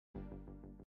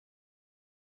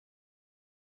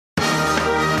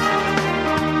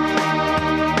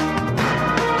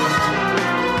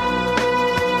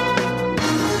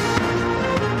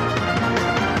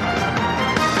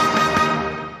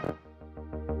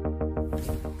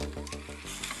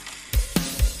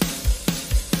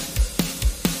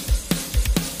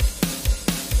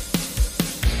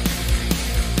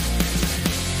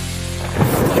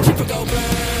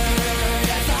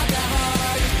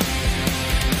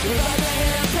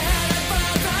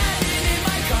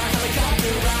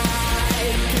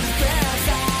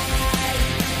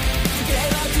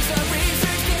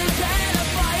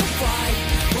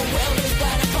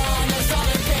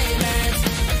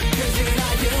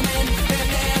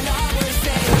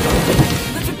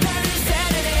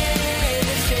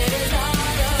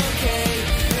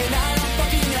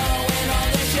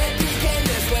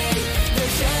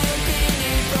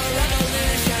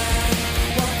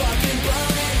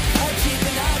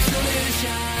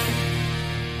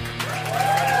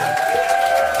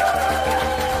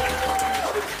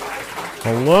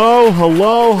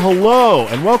Hello,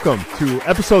 and welcome to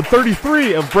episode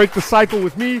 33 of Break the Cycle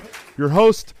with me, your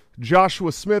host,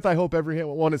 Joshua Smith. I hope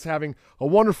everyone is having a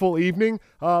wonderful evening.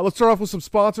 Let's start off with some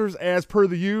sponsors as per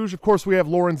the usual. Of course, we have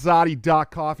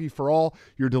Lorenzotti.coffee for all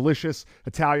your delicious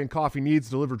Italian coffee needs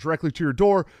delivered directly to your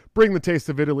door. Bring the taste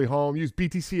of Italy home. Use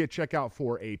BTC at checkout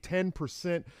for a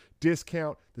 10%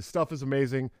 discount. This stuff is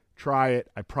amazing. Try it.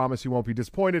 I promise you won't be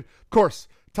disappointed. Of course,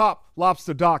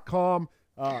 TopLobster.com.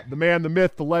 The man, the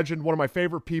myth, the legend, one of my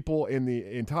favorite people in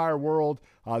the entire world.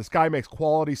 This guy makes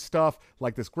quality stuff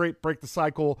like this great Break the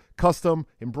Cycle custom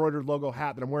embroidered logo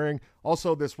hat that I'm wearing.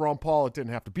 Also, this Ron Paul, It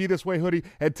Didn't Have to Be This Way hoodie.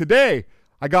 And today,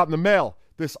 I got in the mail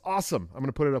this awesome, I'm going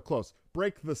to put it up close,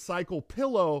 Break the Cycle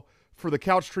pillow for the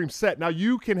Couchstream set. Now,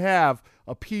 you can have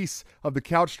a piece of the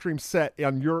Couchstream set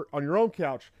on your own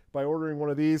couch by ordering one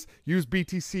of these. Use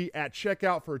BTC at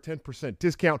checkout for a 10%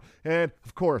 discount. And,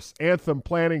 of course,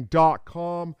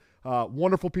 AnthemPlanning.com.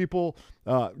 Wonderful people.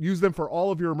 Use them for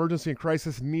all of your emergency and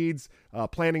crisis needs,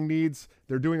 planning needs.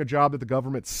 They're doing a job that the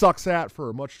government sucks at for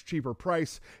a much cheaper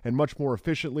price and much more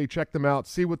efficiently. Check them out.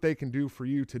 See what they can do for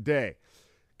you today.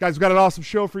 Guys, we've got an awesome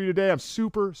show for you today. I'm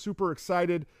super, super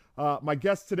excited. My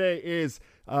guest today is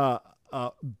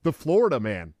the Florida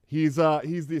man. He's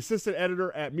the assistant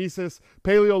editor at Mises,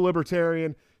 Paleo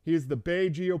Libertarian. He is the Bay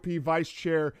GOP vice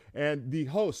chair and the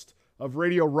host of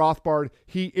Radio Rothbard.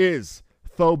 He is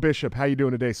Tho Bishop. How you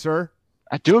doing today, sir?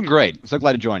 I'm doing great. I'm so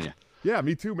glad to join you. Yeah,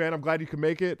 me too, man. I'm glad you can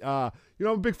make it. I'm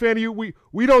a big fan of you.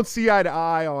 We don't see eye to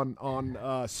eye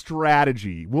on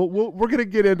strategy. We're gonna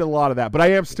get into a lot of that, but I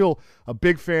am still a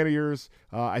big fan of yours.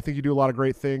 I think you do a lot of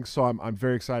great things, so I'm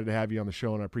very excited to have you on the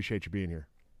show, and I appreciate you being here.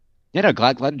 Yeah, no,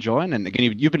 glad to join. And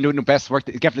again, you've been doing the best work,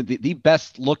 definitely the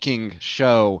best looking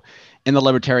show in the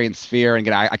libertarian sphere. And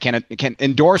again, I can't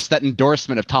endorse that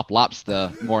endorsement of Top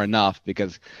Lobster more enough,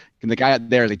 because the guy out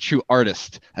there is a true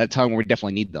artist at a time where we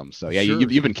definitely need them. So yeah, sure.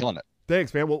 You've been killing it.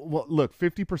 Thanks, man. Well, look,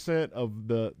 50% of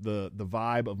the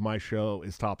vibe of my show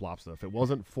is Top Lobster. If it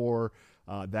wasn't for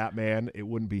that man, it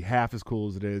wouldn't be half as cool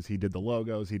as it is. He did the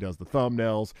logos. He does the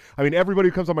thumbnails. I mean, everybody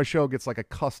who comes on my show gets like a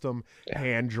custom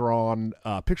hand-drawn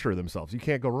picture of themselves. You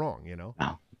can't go wrong, you know?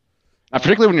 No.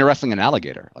 Particularly when you're wrestling an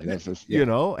alligator. Like that's just, yeah. You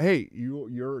know, hey,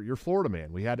 you're Florida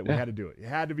man. We had to do it. It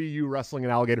had to be you wrestling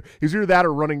an alligator. It was either that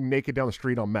or running naked down the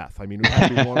street on meth. I mean, it had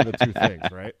to be one of the two things,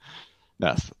 right?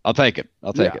 Yes, I'll take it.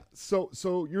 I'll take it. So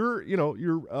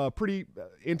you're pretty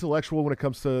intellectual when it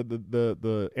comes to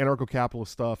the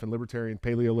anarcho-capitalist stuff and libertarian,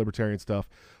 paleo-libertarian stuff.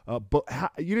 But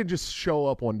you didn't just show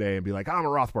up one day and be like, I'm a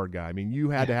Rothbard guy. I mean,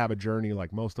 you had to have a journey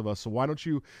like most of us. So why don't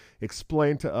you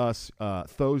explain to us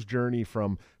Tho's journey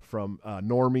from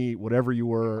normie, whatever you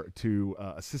were, to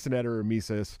assistant editor of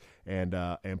Mises and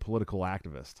political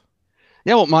activist?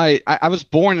 Yeah, well, I was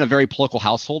born in a very political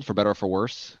household, for better or for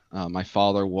worse. My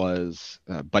father was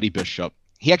Buddy Bishop.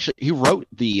 He wrote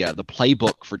the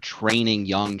playbook for training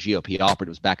young GOP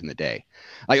operatives back in the day.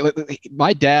 Like,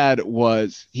 my dad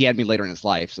he had me later in his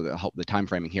life, so help the time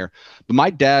framing here. But my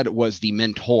dad was the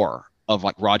mentor of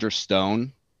like Roger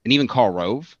Stone and even Karl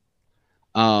Rove.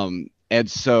 And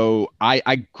so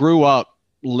I grew up,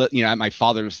 at my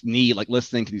father's knee, like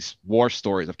listening to these war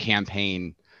stories of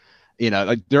campaign,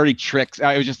 like dirty tricks.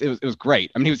 It was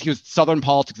great. I mean, he was Southern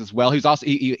politics as well. He was also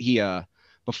he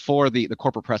before the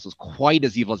corporate press was quite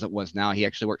as evil as it was now. He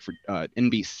actually worked for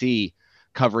NBC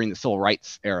covering the civil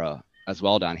rights era as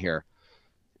well down here.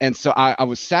 And so I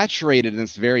was saturated in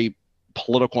this very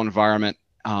political environment.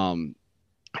 And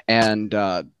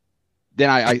then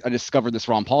I discovered this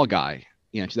Ron Paul guy,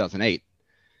 in 2008.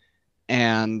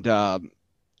 And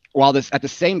while at the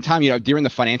same time, during the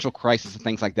financial crisis and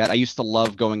things like that, I used to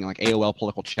love going in like AOL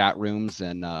political chat rooms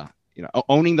and,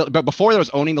 but before there was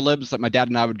owning the libs, like my dad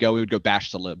and I we would go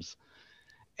bash the libs.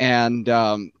 And,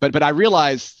 but I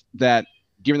realized that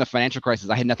during the financial crisis,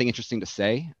 I had nothing interesting to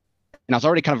say. And I was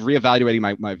already kind of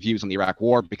reevaluating my views on the Iraq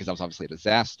war, because that was obviously a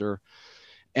disaster.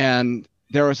 And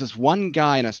there was this one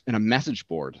guy in a message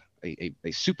board, a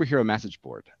superhero message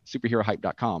board,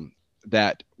 superherohype.com,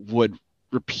 that would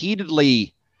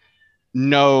repeatedly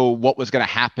know what was going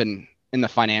to happen in the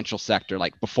financial sector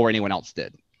like before anyone else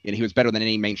did. And he was better than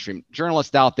any mainstream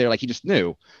journalist out there. Like he just knew,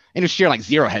 and he was sharing like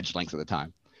zero hedge links at the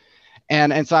time.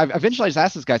 And so I eventually just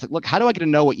asked this guy, I said, look, how do I get to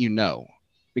know what you know?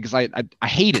 Because I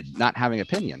hated not having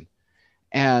opinion.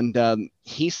 And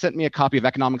he sent me a copy of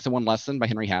Economics in One Lesson by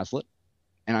Henry Hazlitt.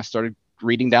 And I started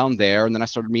reading down there. And then I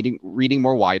started reading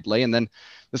more widely. And then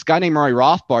this guy named Murray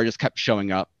Rothbard just kept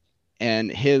showing up.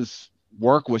 And his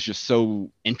work was just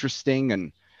so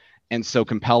interesting and so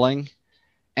compelling.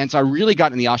 And so I really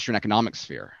got in the Austrian economic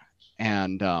sphere.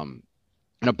 And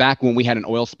back when we had an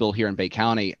oil spill here in Bay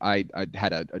County, I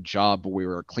had a job where we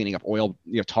were cleaning up oil,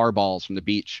 tar balls from the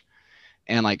beach,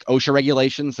 and like OSHA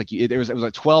regulations. Like it was a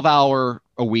 12-hour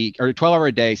a week or 12-hour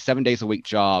a day, 7 days a week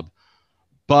job,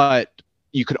 but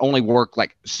you could only work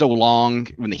like so long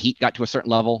when the heat got to a certain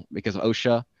level because of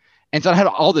OSHA. And so I had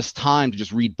all this time to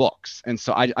just read books. And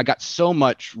so I got so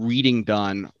much reading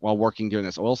done while working during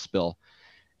this oil spill.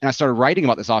 And I started writing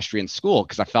about this Austrian school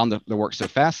because I found the work so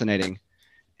fascinating.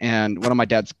 And one of my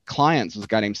dad's clients was a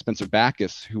guy named Spencer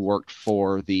Backus, who worked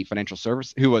for the Financial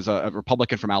Service, who was a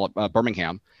Republican from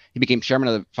Birmingham. He became chairman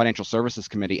of the Financial Services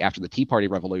Committee after the Tea Party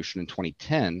Revolution in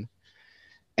 2010.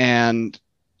 And,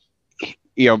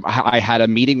 I had a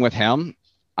meeting with him.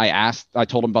 I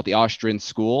told him about the Austrian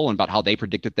school and about how they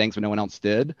predicted things when no one else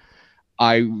did.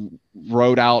 I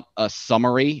wrote out a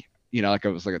summary, it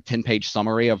was like a 10-page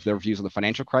summary of their views of the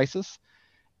financial crisis.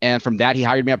 And from that, he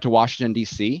hired me up to Washington,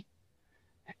 D.C.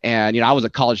 And, I was a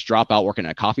college dropout working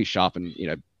at a coffee shop and,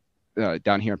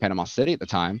 down here in Panama City at the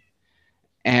time.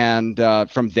 And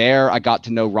from there, I got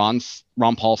to know Ron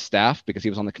Paul's staff because he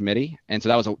was on the committee. And so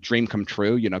that was a dream come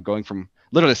true, going from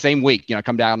literally the same week,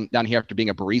 come down here after being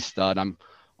a barista, and I'm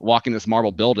walking this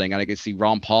marble building and I could see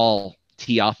Ron Paul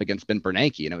tee off against Ben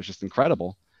Bernanke, and it was just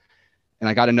incredible. And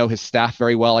I got to know his staff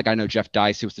very well. I got to know Jeff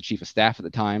Dice, who was the chief of staff at the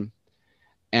time.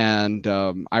 And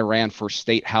I ran for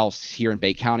state house here in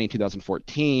Bay County in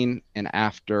 2014. And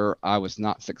after I was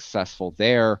not successful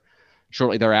there,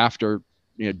 shortly thereafter,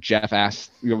 Jeff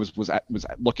asked, was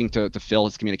looking to fill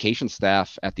his communication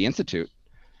staff at the Institute.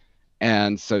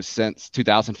 And so since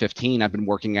 2015, I've been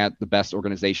working at the best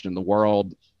organization in the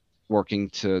world, working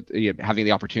to having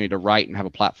the opportunity to write and have a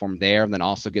platform there, and then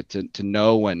also get to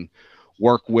know and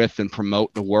work with and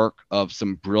promote the work of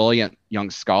some brilliant young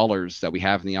scholars that we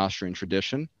have in the Austrian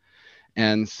tradition.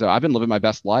 And so I've been living my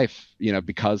best life,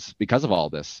 because of all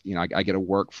this. I get to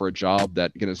work for a job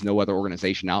that there's no other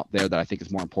organization out there that I think is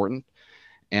more important.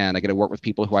 And I get to work with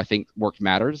people who I think work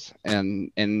matters,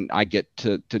 and I get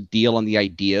to deal in the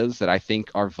ideas that I think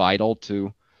are vital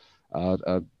to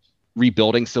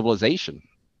rebuilding civilization.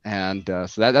 And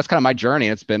so that's kind of my journey.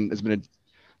 It's been an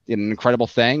incredible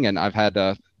thing, and I've had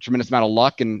a tremendous amount of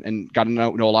luck and got to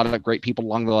know a lot of great people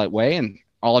along the way, and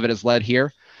all of it has led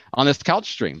here on this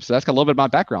couch stream. So that's got a little bit of my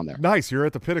background there. Nice. You're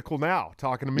at the pinnacle now,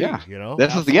 talking to me. Yeah.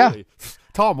 This is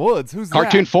Tom Woods. Who's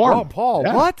Cartoon that? form. Ron Paul.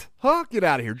 Yeah. What? Huh? Get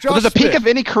out of here. Well, there's a peak of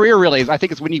any career, really. I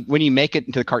think it's when you make it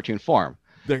into the cartoon form.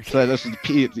 So this is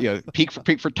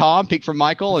peak for Tom, peak for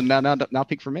Michael, and now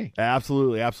peak for me.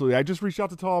 Absolutely. I just reached out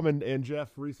to Tom and Jeff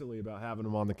recently about having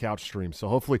them on the couch stream. So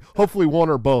hopefully one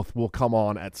or both will come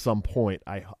on at some point.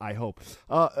 I hope.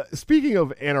 Speaking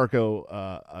of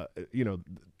anarcho,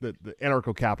 the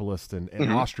anarcho-capitalist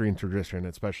and Austrian tradition,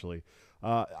 especially.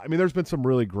 There's been some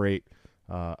really great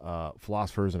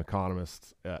philosophers and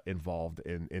economists involved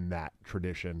in that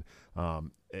tradition.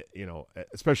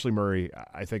 Especially Murray.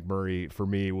 I think Murray, for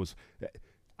me,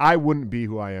 I wouldn't be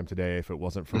who I am today if it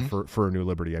wasn't for A New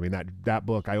Liberty. That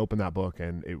book, I opened that book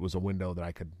and it was a window that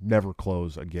I could never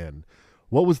close again.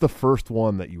 What was the first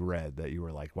one that you read that you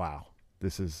were like, wow,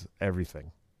 this is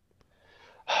everything?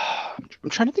 I'm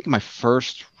trying to think of my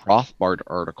first Rothbard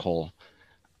article.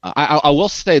 I will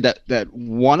say that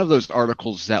one of those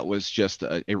articles that was just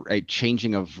a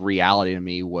changing of reality to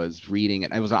me was reading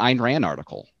it. It was an Ayn Rand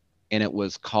article, and it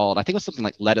was called, I think it was something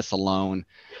like Let Us Alone,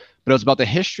 but it was about the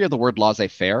history of the word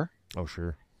laissez-faire. Oh,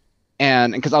 sure.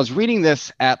 And because I was reading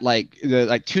this at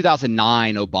the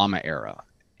 2009 Obama era.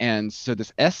 And so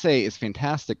this essay is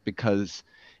fantastic because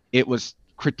it was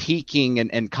critiquing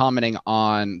and commenting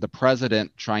on the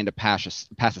president trying to pass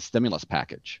a stimulus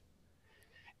package.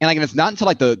 And it's not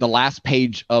until the last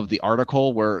page of the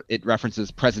article where it references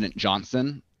President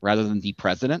Johnson rather than the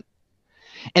president.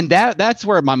 And that's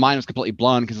where my mind was completely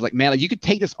blown, because you could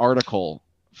take this article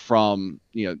from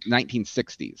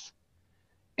 1960s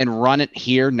and run it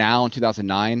here now in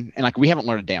 2009, and we haven't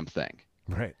learned a damn thing.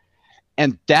 Right.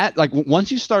 And that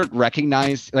once you start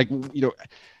recognize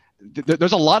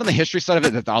there's a lot on the history side of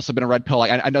it that's also been a red pill.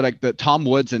 Like I know like the Tom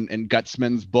Woods and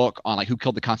Gutzman's book on like who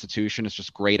killed the Constitution is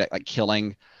just great at like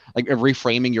killing, like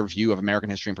reframing your view of American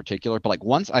history in particular. But like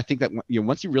once I think that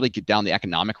once you really get down the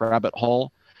economic rabbit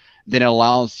hole, then it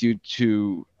allows you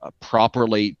to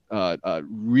properly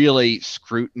really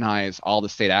scrutinize all the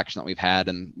state action that we've had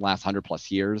in the last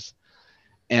 100+ years.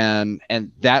 And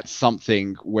that's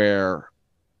something where,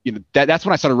 that's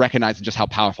when I started recognizing just how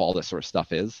powerful all this sort of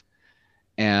stuff is.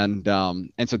 And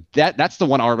so that's the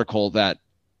one article that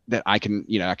I can,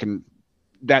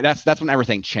 that's when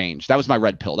everything changed. That was my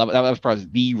red pill. That was probably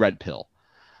the red pill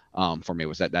for me,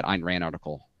 was that Ayn Rand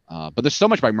article. But there's so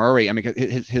much by Murray. I mean,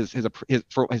 his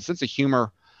sense of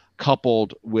humor,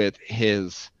 coupled with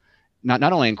his not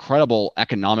only incredible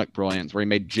economic brilliance, where he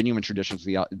made genuine traditions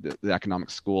of the economic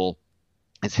school.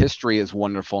 His history is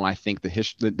wonderful, and I think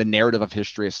the narrative of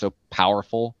history is so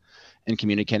powerful in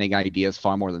communicating ideas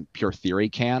far more than pure theory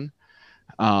can.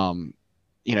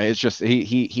 It's just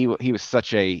he was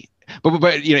such a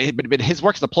but his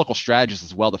work as a political strategist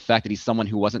as well. The fact that he's someone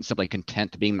who wasn't simply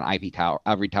content to being an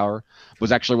ivory tower,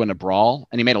 was actually willing to brawl,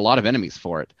 and he made a lot of enemies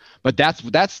for it. But that's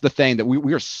the thing that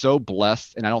we are so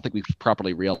blessed, and I don't think we've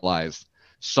properly realized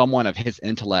someone of his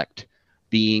intellect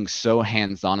being so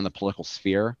hands-on in the political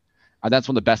sphere. That's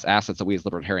one of the best assets that we as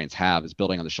libertarians have, is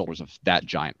building on the shoulders of that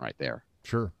giant right there.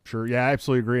 Sure. Yeah, I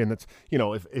absolutely agree. And that's,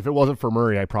 if it wasn't for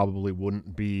Murray, I probably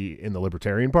wouldn't be in the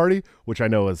Libertarian Party, which I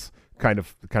know is kind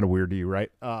of weird to you,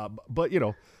 right? But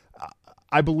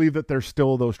I believe that there's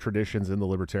still those traditions in the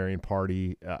Libertarian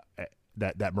Party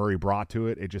that Murray brought to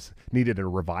it. It just needed a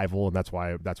revival, and that's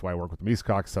why I work with the Mises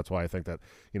Caucus. That's why I think that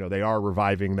they are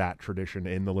reviving that tradition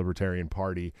in the Libertarian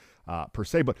Party per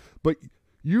se. But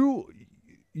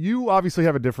you obviously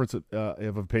have a difference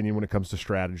of opinion when it comes to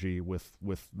strategy with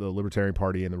the Libertarian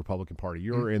Party and the Republican Party.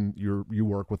 You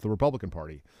work with the Republican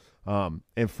Party,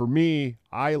 and for me,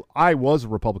 I was a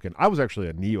Republican. I was actually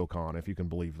a neocon, if you can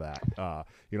believe that.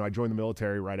 I joined the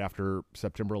military right after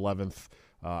September 11th,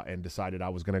 and decided I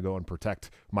was going to go and protect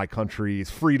my country's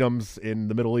freedoms in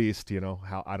the Middle East.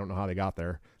 How I don't know how they got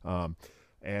there,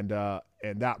 and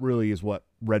that really is what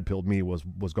red pilled me, was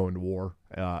going to war.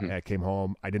 I came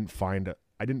home. I didn't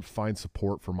find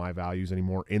support for my values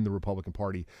anymore in the Republican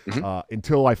Party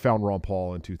until I found Ron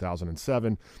Paul in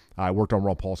 2007. I worked on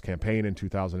Ron Paul's campaign in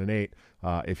 2008.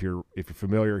 If you're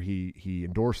familiar, he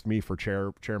endorsed me for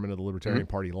chairman of the Libertarian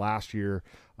Party last year,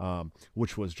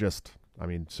 which was just,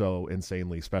 so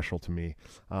insanely special to me.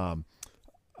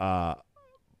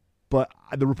 But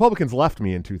the Republicans left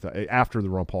me after the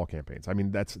Ron Paul campaigns.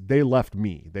 They left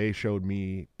me. They showed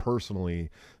me personally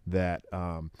that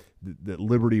that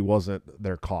liberty wasn't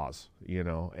their cause,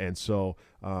 And so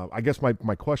I guess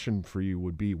my question for you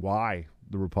would be, why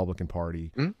the Republican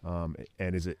Party?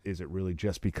 And is it really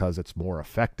just because it's more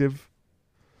effective?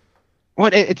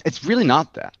 Well, it's really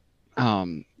not that.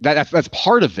 That's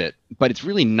part of it, but it's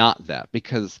really not that,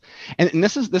 because and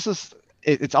this is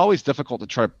it's always difficult to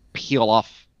try to peel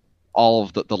off all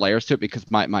of the layers to it, because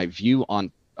my view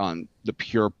on the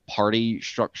pure party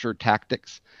structure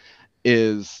tactics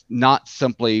is not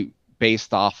simply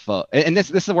based off and this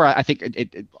is where I think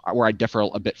where I differ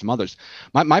a bit from others.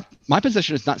 My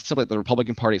position is not simply that the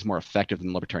Republican Party is more effective than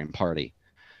the Libertarian Party.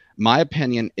 My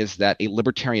opinion is that a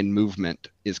libertarian movement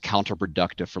is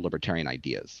counterproductive for libertarian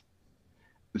ideas,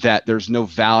 that there's no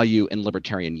value in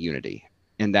libertarian unity,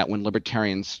 and that when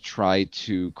libertarians try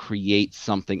to create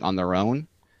something on their own,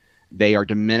 they are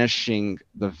diminishing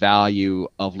the value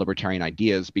of libertarian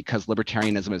ideas, because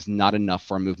libertarianism is not enough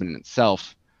for a movement in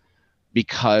itself,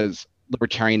 because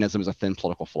libertarianism is a thin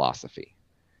political philosophy.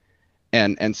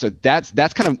 And so that's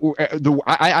kind of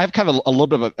I have kind of a little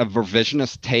bit of a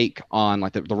revisionist take on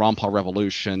like the Ron Paul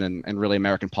revolution and really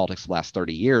American politics the last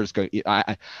 30 years.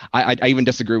 I even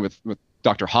disagree with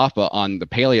Dr. Hoppe on the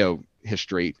paleo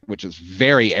history, which is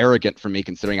very arrogant for me,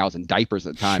 considering I was in diapers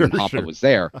at the time and Hoppe was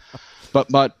there. But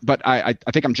I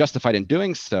think I'm justified in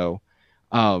doing so,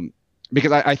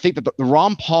 because I think that the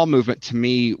Ron Paul movement to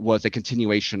me was a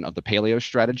continuation of the paleo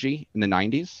strategy in the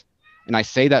 90s. And I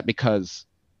say that because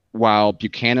while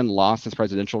Buchanan lost his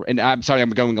presidential, and I'm sorry, I'm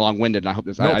going long-winded, and I hope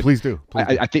this. No, please do.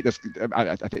 I think this.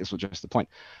 I think this was just the point.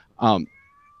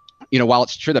 While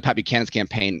it's true that Pat Buchanan's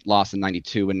campaign lost in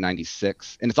 '92 and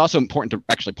 '96, and it's also important to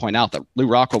actually point out that Lew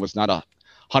Rockwell was not a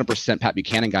 100% Pat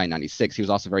Buchanan guy in '96. He was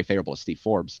also very favorable to Steve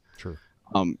Forbes. True.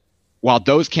 While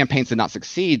those campaigns did not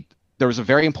succeed, there was a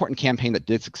very important campaign that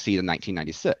did succeed in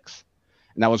 1996,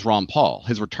 and that was Ron Paul,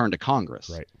 his return to Congress.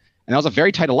 Right. And that was a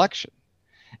very tight election.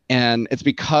 And it's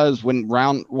because when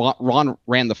Ron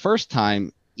ran the first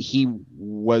time, he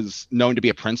was known to be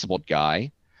a principled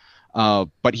guy.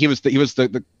 But he was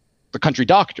the country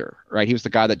doctor, right? He was the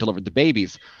guy that delivered the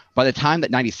babies. By the time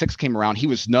that 96 came around, he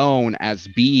was known as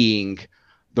being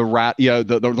the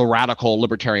radical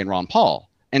libertarian Ron Paul,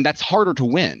 and that's harder to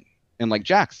win in like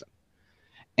Jackson.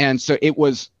 And so it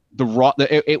was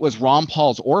Ron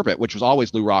Paul's orbit, which was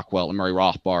always Lew Rockwell and Murray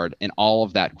Rothbard and all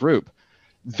of that group.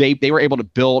 They were able to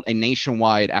build a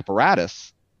nationwide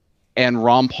apparatus, and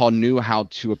Ron Paul knew how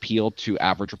to appeal to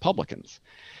average Republicans.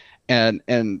 And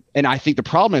I think the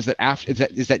problem is that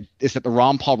the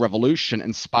Ron Paul revolution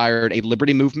inspired a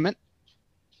liberty movement.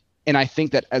 And I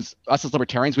think that as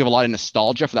libertarians, we have a lot of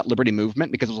nostalgia for that liberty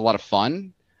movement because it was a lot of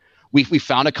fun. We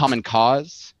found a common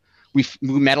cause. We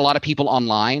met a lot of people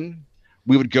online.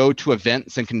 We would go to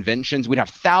events and conventions. We'd have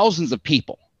thousands of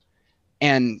people.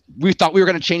 And we thought we were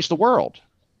going to change the world.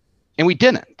 And we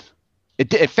didn't.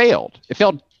 It failed. It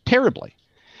failed terribly.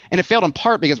 And it failed in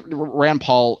part because Rand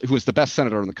Paul, who was the best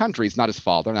senator in the country, is not his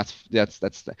father, and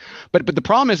but the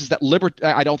problem is that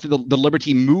I don't think the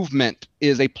liberty movement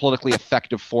is a politically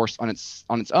effective force on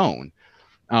its own.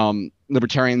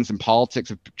 Libertarians in politics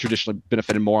have traditionally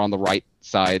benefited more on the right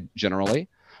side generally,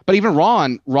 but even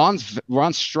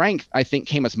Ron's strength, I think,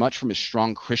 came as much from his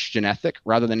strong Christian ethic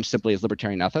rather than simply his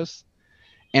libertarian ethos.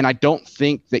 And I don't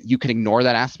think that you can ignore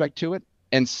that aspect to it.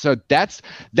 And so that's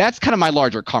kind of my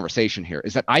larger conversation here,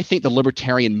 is that I think the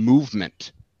libertarian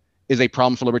movement is a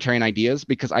problem for libertarian ideas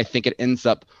because I think it ends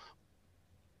up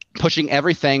pushing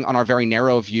everything on our very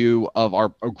narrow view of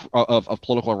of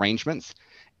political arrangements,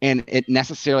 and it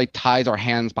necessarily ties our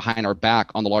hands behind our back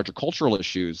on the larger cultural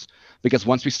issues, because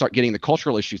once we start getting the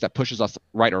cultural issues, that pushes us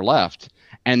right or left,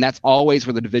 and that's always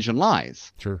where the division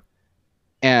lies. Sure.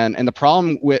 And the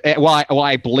problem with while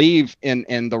I believe in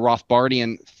the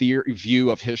Rothbardian view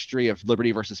of history of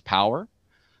liberty versus power,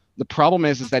 the problem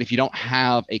is that if you don't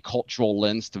have a cultural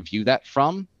lens to view that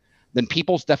from, then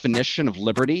people's definition of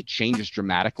liberty changes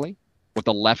dramatically. What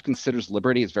the left considers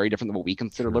liberty is very different than what we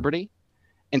consider liberty,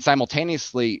 and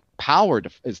simultaneously, power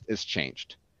is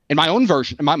changed. In my own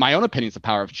version, my own opinions of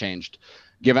power have changed.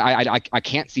 Given I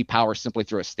can't see power simply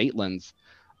through a state lens,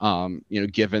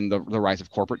 given the rise of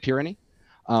corporate tyranny.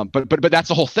 But that's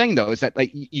the whole thing, though, is that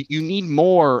like you need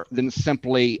more than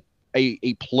simply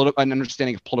an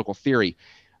understanding of political theory.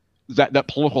 That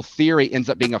political theory ends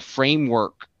up being a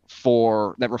framework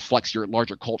that reflects your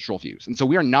larger cultural views. And so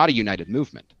we are not a united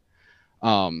movement.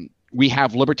 We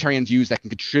have libertarian views that can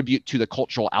contribute to the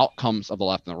cultural outcomes of the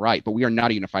left and the right, but we are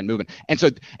not a unified movement. And so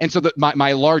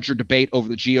my larger debate over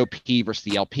the GOP versus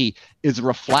the LP is a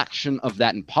reflection of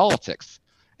that in politics.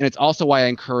 And it's also why I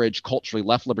encourage culturally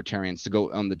left libertarians to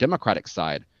go on the Democratic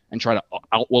side and try to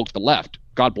outwoke the left.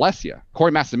 God bless you.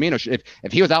 Corey Massimino,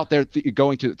 if he was out there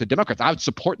going to the Democrats, I would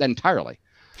support that entirely.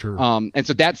 Sure. And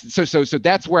so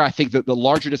that's where I think that the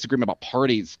larger disagreement about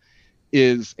parties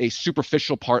is a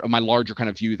superficial part of my larger kind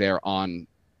of view there on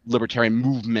libertarian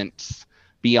movements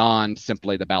beyond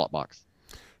simply the ballot box.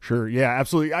 Sure. Yeah,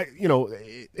 absolutely.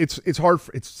 It's hard.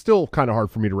 It's still kind of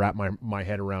hard for me to wrap my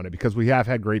head around it because we have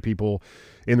had great people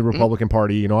in the Republican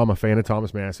Party. I'm a fan of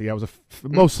Thomas Massie. I was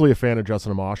mostly a fan of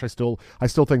Justin Amash. I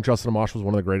still think Justin Amash was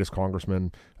one of the greatest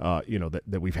congressmen,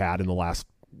 that we've had in the last,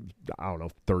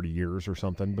 30 years or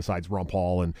something, besides Ron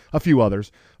Paul and a few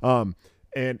others.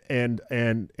 And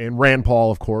Rand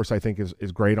Paul, of course, I think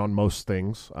is great on most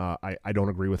things. I don't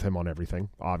agree with him on everything,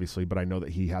 obviously, but I know that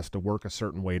he has to work a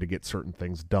certain way to get certain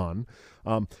things done.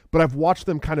 But I've watched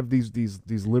them kind of these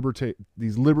liberty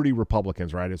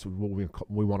Republicans, right? Is what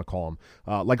we want to call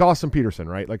them, like Austin Peterson,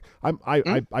 right? Like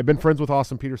I've been friends with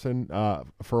Austin Peterson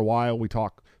for a while. We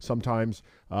talk sometimes.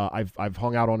 I've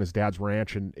hung out on his dad's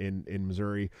ranch in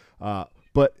Missouri.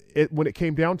 But when it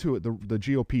came down to it, the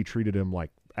GOP treated him like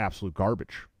absolute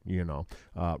garbage,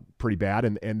 pretty bad.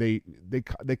 And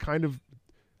they kind of,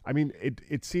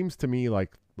 it seems to me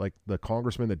like the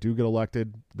congressmen that do get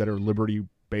elected that are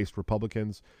liberty-based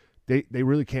Republicans, they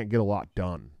really can't get a lot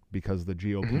done because the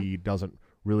GOP doesn't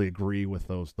really agree with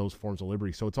those forms of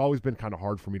liberty. So it's always been kind of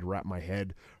hard for me to wrap my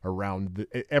head around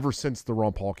ever since the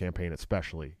Ron Paul campaign,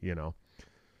 especially,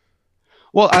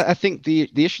 Well, I think the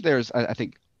issue there is, I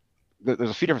think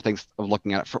there's a few different things of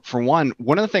looking at it. For one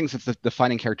of the things that's the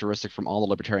defining characteristic from all the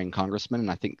libertarian congressmen, and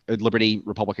I think liberty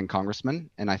Republican congressmen,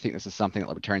 and I think this is something that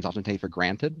libertarians often take for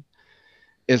granted,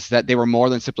 is that they were more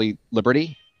than simply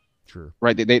liberty. Sure.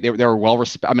 Right. They were well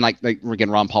respected. Like again,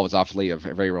 Ron Paul was obviously a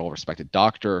very well respected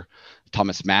doctor.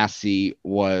 Thomas Massie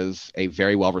was a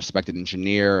very well respected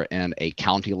engineer and a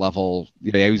county level.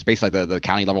 He was basically the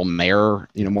county level mayor,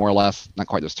 more or less, not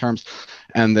quite those terms.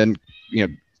 And then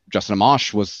Justin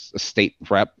Amash was a state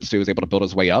rep, so he was able to build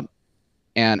his way up.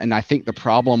 And I think the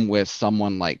problem with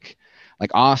someone like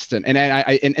like Austin,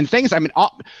 and things. I mean,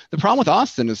 the problem with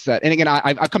Austin is that, and again,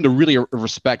 I've come to really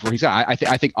respect where he's at.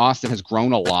 I think Austin has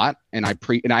grown a lot, and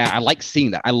I like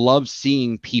seeing that. I love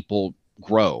seeing people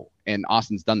grow, and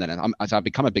Austin's done that, and so I've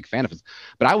become a big fan of his.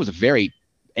 But I was very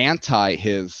anti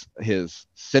his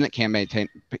Senate campaign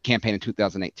in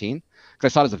 2018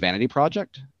 because I saw it as a vanity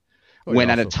project. When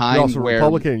at a time you're also where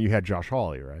Republican, and you had Josh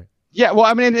Hawley, right? Yeah, well,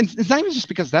 I mean, it's not even just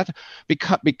because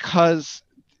because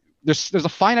there's a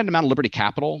finite amount of liberty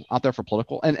capital out there for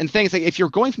political and things like if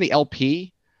you're going from the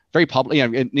LP very public, you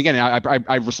know, and again,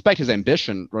 I respect his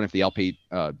ambition running for the LP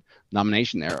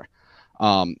nomination there.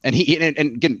 And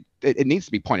again, it needs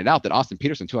to be pointed out that Austin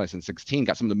Peterson 2016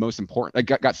 got some of the most important,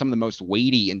 got some of the most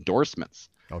weighty endorsements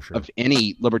of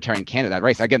any libertarian candidate in that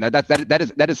race. Again,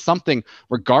 that is something,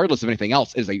 regardless of anything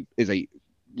else, is a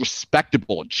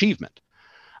respectable achievement.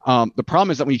 The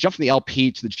problem is that when you jump from the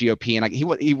LP to the GOP, and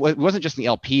he wasn't just in the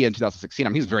LP in 2016. I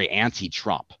mean, he was very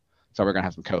anti-Trump. So we're gonna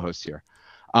have some co-hosts here.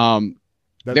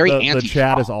 Very anti-Trump. The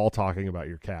chat is all talking about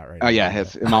your cat right now. Oh yeah,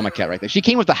 his mama cat right there. She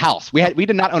came with the house. We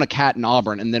did not own a cat in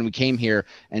Auburn, and then we came here,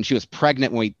 and she was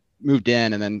pregnant when we moved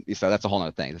in, and then so that's a whole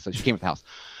other thing. So she came with the house.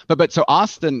 But so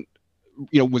Austin,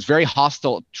 you know, was very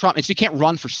hostile Trump, and so you can't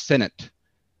run for Senate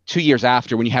 2 years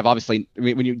after when you have obviously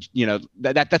when you know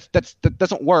that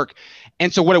doesn't work.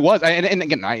 And so what it was, and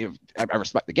again, I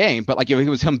respect the game, but like, you know, it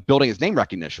was him building his name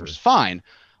recognition, which is fine.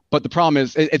 But the problem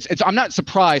is, it's I'm not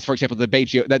surprised, for example, that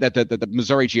the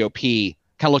Missouri GOP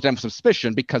kind of looked at him with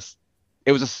suspicion because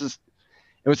it was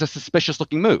a suspicious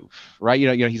looking move, right?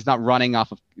 You know, he's not running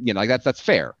off of, you know, like that's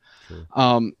fair. Sure.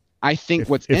 I think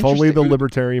if only the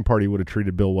Libertarian Party would have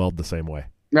treated Bill Weld the same way.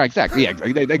 Right, exactly. Yeah,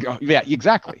 yeah,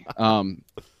 exactly. But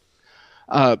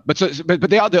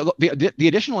the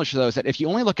additional issue though is that if you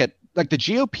only look at like the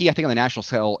GOP, I think on the national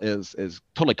scale is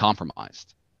totally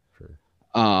compromised.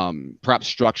 Perhaps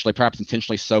structurally, perhaps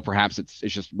intentionally so, perhaps it's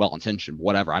just well intentioned,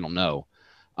 whatever, I don't know.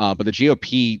 But the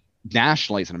GOP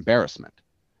nationally is an embarrassment.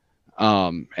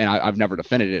 And I've never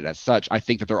defended it as such. I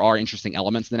think that there are interesting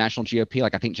elements in the national GOP.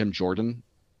 Like I think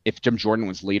if Jim Jordan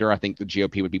was leader, I think the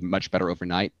GOP would be much better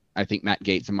overnight. I think Matt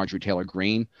Gaetz and Marjorie Taylor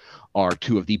Greene are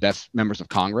two of the best members of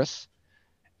Congress.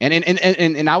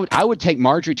 And I would take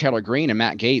Marjorie Taylor Greene and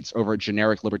Matt Gaetz over a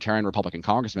generic libertarian Republican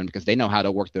congressman because they know how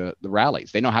to work the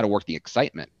rallies. They know how to work the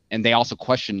excitement. And they also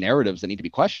question narratives that need to be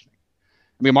questioned.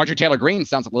 I mean, Marjorie Taylor Greene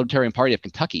sounds like the Libertarian Party of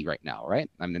Kentucky right now, right?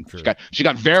 I mean, she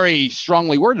got very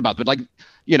strongly worded about it, but like,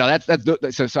 you know,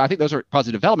 so I think those are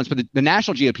positive developments, but the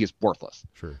national GOP is worthless.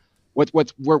 Sure.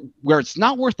 Where it's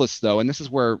not worthless though, and this is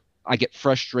where I get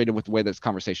frustrated with the way this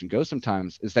conversation goes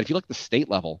sometimes, is that if you look at the state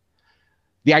level,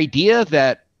 the idea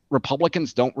that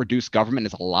Republicans don't reduce government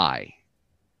is a lie,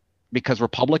 because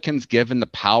Republicans, given the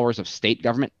powers of state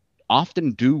government,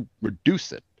 often do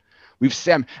reduce it. We've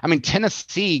seen, I mean,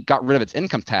 Tennessee got rid of its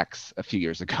income tax a few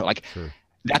years ago. Like, sure.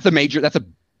 That's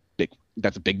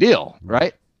a big deal,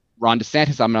 right? Ron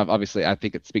DeSantis, obviously, I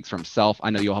think it speaks for himself. I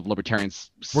know you'll have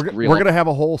libertarians. We're going to have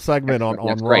a whole segment on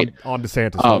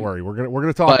DeSantis. Don't worry. We're going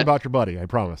to talk about your buddy. I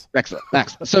promise. Excellent.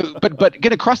 So, but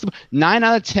get across 9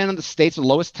 out of 10 of the states with the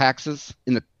lowest taxes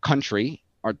in the country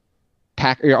are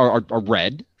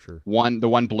red. Sure. The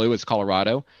one blue is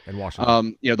Colorado and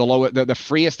Washington. You know, the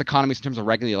freest economies in terms of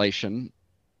regulation,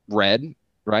 red,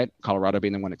 right? Colorado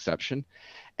being the one exception.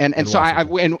 And so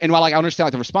and while I understand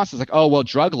like the response is like, oh well,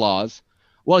 drug laws.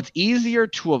 Well, it's easier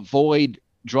to avoid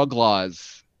drug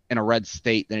laws in a red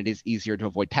state than it is easier to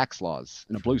avoid tax laws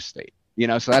in a blue state. You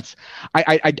know, so that's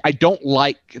I don't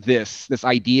like this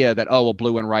idea that, oh well,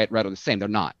 blue and red are the same. They're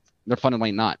not. They're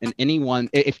fundamentally not. And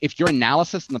anyone, if your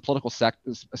analysis in the political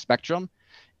spectrum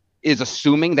is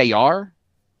assuming they are,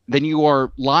 then you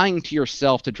are lying to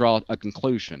yourself to draw a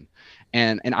conclusion.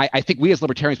 And I think we as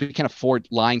libertarians, we can't afford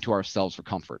lying to ourselves for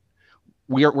comfort.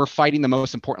 We're fighting the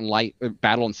most important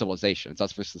battle in civilization. It's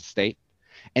us versus the state,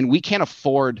 and we can't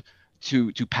afford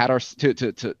to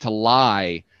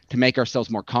lie to make ourselves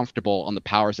more comfortable on the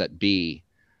powers that be,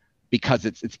 because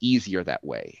it's easier that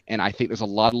way. And I think there's a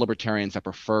lot of libertarians that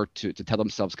prefer to tell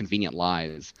themselves convenient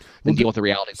lies than deal with the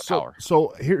reality of the power.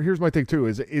 So here's my thing too: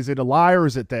 is it a lie, or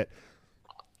is it that,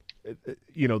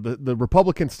 you know, the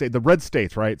Republican state, the red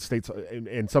states, right? States,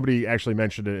 and somebody actually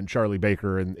mentioned it in Charlie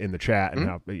Baker in the chat, and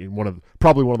how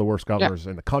probably one of the worst governors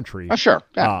in the country. Oh, sure.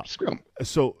 Yeah, screw him.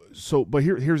 But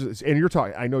here's, and you're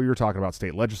talking. I know you're talking about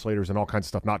state legislators and all kinds of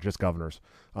stuff, not just governors.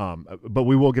 But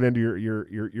we will get into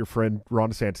your friend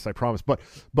Ron DeSantis, I promise. But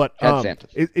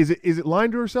is it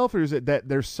lying to herself, or is it that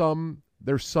there's some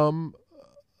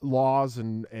laws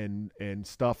and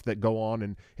stuff that go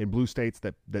on in blue states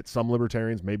that some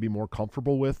libertarians may be more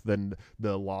comfortable with than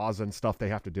the laws and stuff they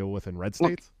have to deal with in red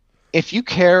states? if you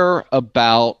care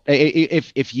about,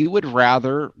 if you would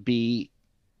rather be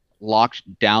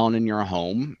locked down in your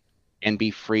home and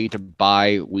be free to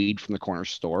buy weed from the corner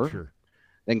store, Sure.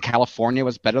 then California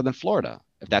was better than Florida.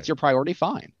 If that's your priority,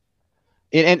 fine.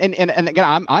 And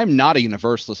again, I'm not a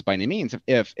universalist by any means.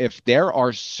 If there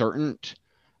are certain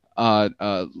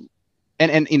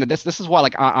and you know, this is why,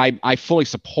 like, I fully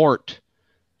support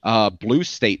blue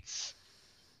states,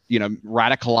 you know,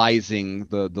 radicalizing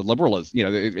the liberalism, you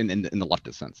know, in the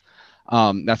leftist sense.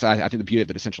 That's, I think, the beauty of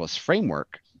the decentralist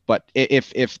framework. But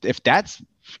if that's,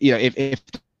 you know, if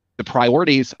the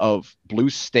priorities of blue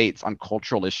states on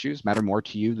cultural issues matter more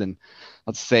to you than,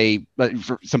 let's say,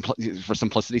 for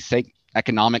simplicity's sake,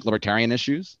 economic libertarian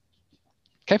issues,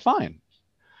 okay, fine.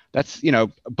 That's, you know,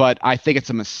 but I think it's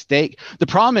a mistake. The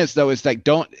problem is, though, is like,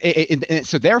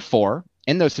 so therefore,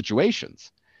 in those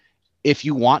situations, if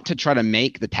you want to try to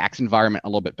make the tax environment a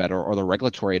little bit better or the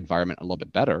regulatory environment a little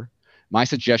bit better, my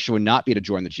suggestion would not be to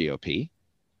join the GOP.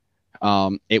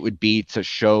 It would be to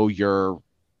show your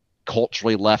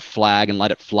culturally left flag and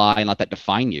let it fly and let that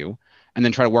define you, and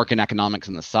then try to work in economics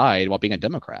on the side while being a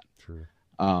Democrat. True.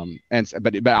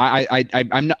 But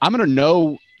I'm under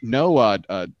no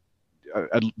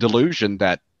a delusion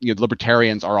that, you know,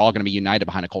 libertarians are all going to be united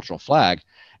behind a cultural flag,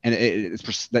 and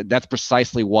that's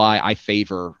precisely why I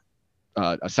favor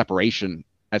a separation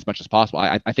as much as possible.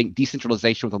 I think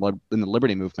decentralization within the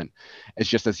liberty movement is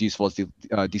just as useful as the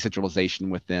decentralization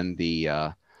within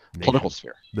the political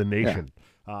sphere. The nation.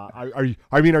 Yeah. Are you?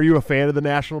 I mean, are you a fan of the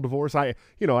national divorce?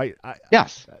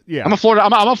 Yes. Yeah. I'm a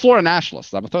Florida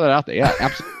nationalist. I'm gonna throw that out there. Yeah,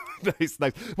 absolutely.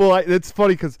 Nice. Well, it's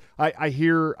funny because I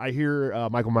hear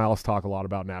Michael Malice talk a lot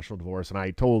about national divorce, and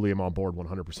I totally am on board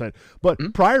 100%. But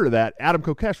prior to that, Adam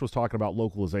Kokesh was talking about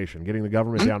localization, getting the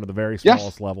government down to the very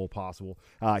smallest level possible.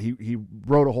 He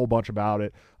wrote a whole bunch about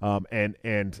it, and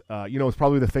you know, it's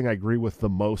probably the thing I agree with the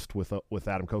most with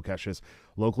Adam Kokesh is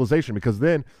localization, because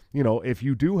then, you know, if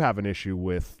you do have an issue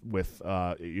with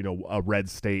you know, a red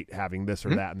state having this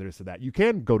or that and this or that, you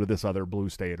can go to this other blue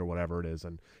state or whatever it is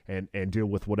and deal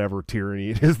with whatever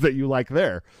tyranny it is that you like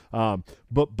there.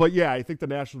 But yeah, I think the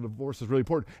national divorce is really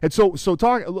important. And so we're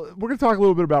going to talk a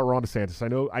little bit about Ron DeSantis.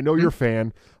 I know you're a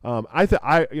fan. I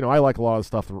like a lot of the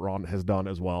stuff that Ron has done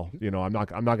as well. You know, I'm not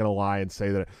going to lie and say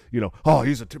that, you know, oh,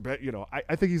 he's you know,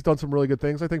 I think he's done some really good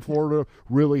things. I think Florida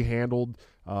really handled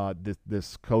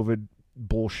this COVID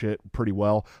bullshit pretty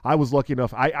well. I was lucky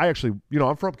enough. I actually, you know,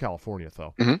 I'm from California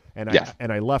though, and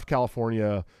I left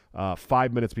California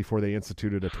 5 minutes before they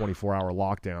instituted a 24-hour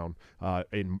lockdown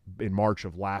in March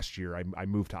of last year. I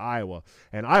moved to Iowa,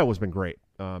 and Iowa's been great.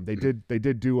 They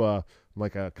did do a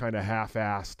kind of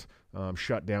half-assed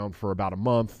shutdown for about a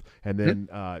month, and then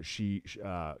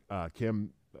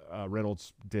Kim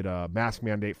Reynolds did a mask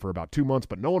mandate for about 2 months,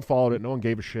 but no one followed it. No one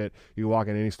gave a shit. You could walk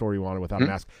in any store you wanted without a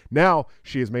mask. Now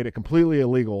she has made it completely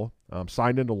illegal,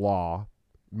 signed into law,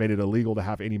 made it illegal to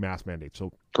have any mask mandate.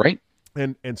 So great.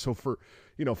 And so for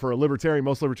a libertarian,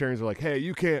 most libertarians are like, hey,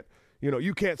 you can't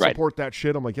support that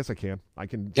shit. I'm like, yes, I can. I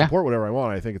can support whatever I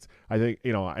want. I think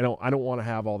you know, I don't want to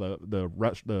have all the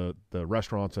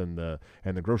restaurants and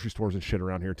the grocery stores and shit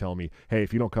around here telling me, hey,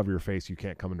 if you don't cover your face, you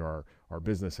can't come into our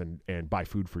business and buy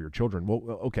food for your children. Well,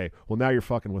 okay. Well, now you're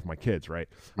fucking with my kids, right?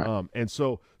 And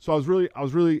so I was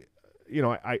really, you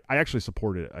know, I actually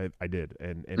supported it. I did.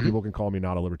 And people can call me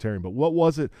not a libertarian, but what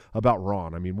was it about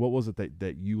Ron? I mean, what was it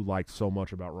that you liked so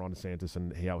much about Ron DeSantis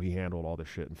and how he handled all this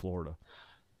shit in Florida?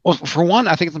 Well, for one,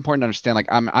 I think it's important to understand, like,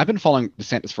 I've been following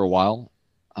DeSantis for a while.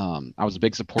 I was a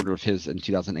big supporter of his in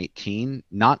 2018,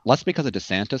 not less because of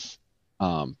DeSantis,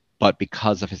 but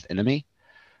because of his enemy,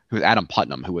 who was Adam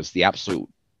Putnam, who was the absolute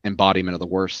embodiment of the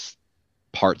worst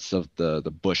parts of the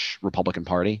Bush Republican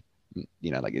Party.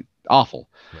 You know, like, awful.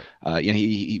 Right. You know,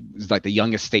 he was like the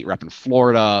youngest state rep in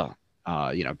Florida.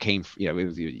 You know, he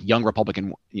was a young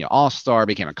Republican, you know, all-star,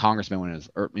 became a congressman when he was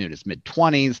his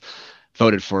mid-20s.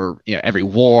 Voted for, you know, every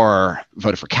war,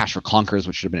 voted for cash for clunkers,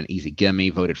 which should have been an easy gimme,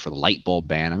 voted for the light bulb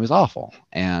ban. It was awful.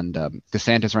 And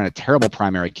DeSantis ran a terrible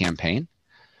primary campaign.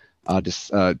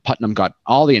 Putnam got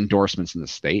all the endorsements in the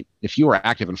state. If you were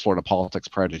active in Florida politics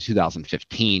prior to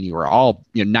 2015, you were all,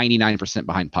 you know, 99%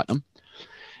 behind Putnam.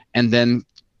 And then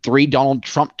 3 Donald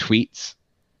Trump tweets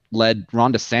led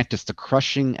Ron DeSantis to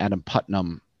crushing Adam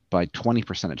Putnam by 20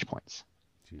 percentage points.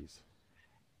 Jeez.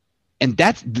 And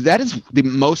that is the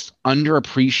most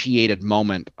underappreciated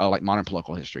moment of, like, modern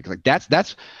political history. Because,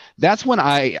 like, that's when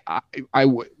I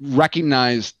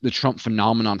recognized the Trump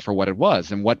phenomenon for what it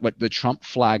was, and what the Trump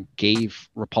flag gave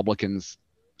Republicans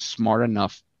smart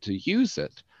enough to use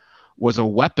it was a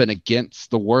weapon against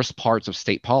the worst parts of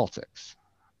state politics.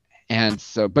 And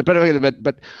so, but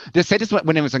DeSantis,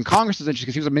 when he was in Congress, is interesting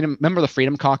because he was a member of the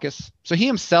Freedom Caucus. So he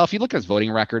himself, you look at his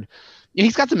voting record,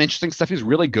 he's got some interesting stuff. He's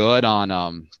really good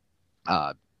on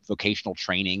vocational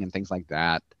training and things like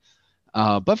that.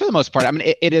 But for the most part, I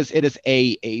mean, it is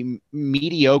a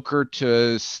mediocre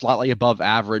to slightly above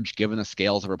average, given the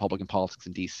scales of Republican politics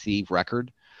in D.C.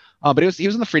 record. But he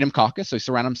was in the Freedom Caucus, so he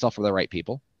surrounded himself with the right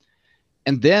people.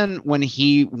 And then when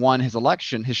he won his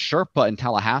election, his Sherpa in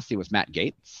Tallahassee was Matt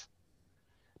Gaetz.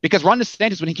 Because Ron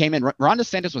DeSantis, when he came in, Ron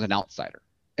DeSantis was an outsider.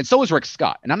 And so was Rick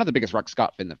Scott. And I'm not the biggest Rick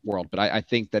Scott fan in the world, but I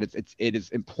think that it is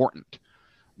important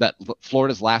that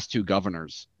Florida's last two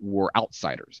governors were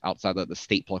outsiders outside of the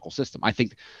state political system. I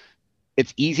think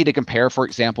it's easy to compare, for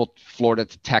example, Florida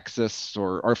to Texas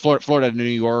or Florida to New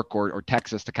York or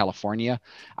Texas to California.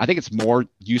 I think it's more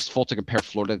useful to compare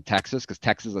Florida to Texas because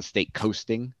Texas is a state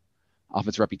coasting off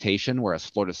its reputation, whereas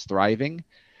Florida's thriving.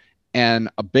 And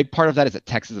a big part of that is that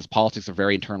Texas's politics are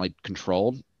very internally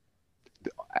controlled.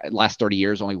 Last 30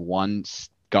 years, only one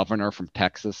governor from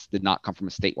Texas did not come from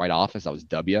a statewide office. That was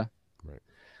W. Right.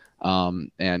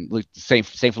 And same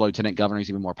for lieutenant governor, he's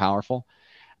even more powerful.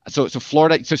 So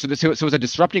Florida, so it was a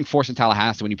disrupting force in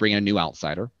Tallahassee when you bring in a new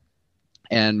outsider.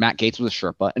 And Matt Gaetz was a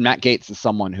Sherpa. And Matt Gaetz is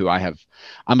someone who I'm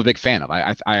a big fan of.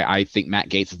 I think Matt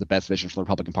Gaetz is the best vision for the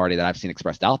Republican Party that I've seen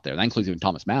expressed out there. That includes even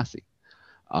Thomas Massie.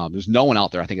 There's no one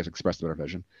out there I think has expressed a better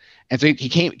vision. And so he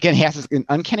came again. He has this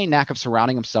uncanny knack of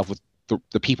surrounding himself with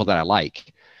the people that I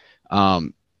like.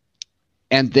 And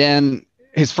then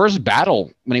his first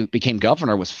battle when he became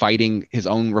governor was fighting his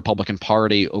own Republican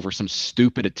Party over some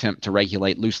stupid attempt to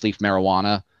regulate loose leaf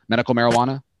marijuana, medical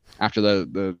marijuana, after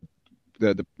the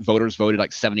voters voted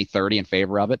like 70-30 in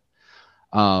favor of it.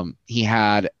 He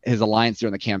had his alliance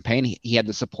during the campaign. He had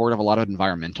the support of a lot of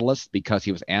environmentalists because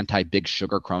he was anti-big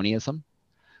sugar cronyism,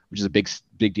 which is a big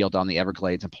deal down the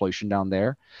Everglades and pollution down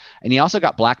there. And he also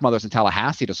got black mothers in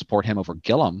Tallahassee to support him over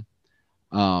Gillum,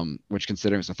 which,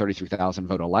 considering it's a 33,000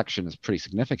 vote election, is pretty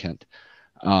significant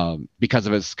because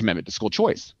of his commitment to school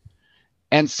choice.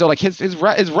 And so, like his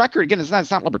record again, it's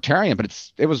not libertarian,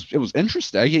 but it was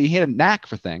interesting. He had a knack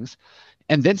for things,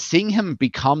 and then seeing him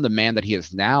become the man that he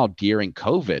is now during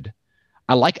COVID,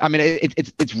 I mean,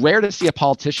 it's rare to see a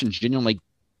politician genuinely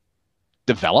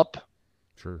develop,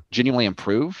 genuinely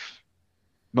improve.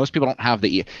 Most people don't have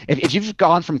the if you've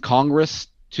gone from Congress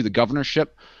to the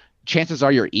governorship, chances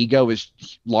are your ego is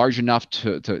large enough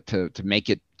to make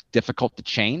it difficult to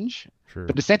change. Sure.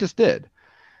 But DeSantis did.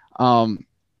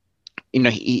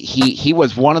 He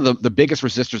was one of the biggest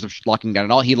resistors of locking down,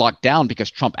 and all he locked down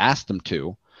because Trump asked him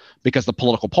to, because the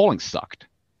political polling sucked.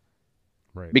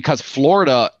 Right. Because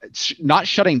Florida not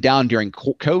shutting down during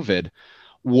COVID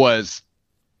was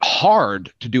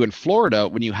hard to do in Florida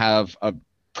when you have a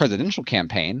presidential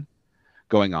campaign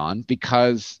going on,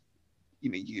 because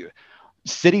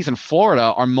cities in Florida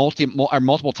are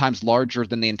multiple times larger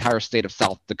than the entire state of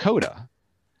South Dakota.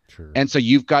 Sure. And so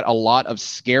you've got a lot of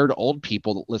scared old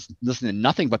people that listen to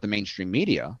nothing but the mainstream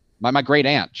media. My great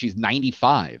aunt, she's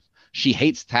 95. She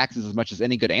hates taxes as much as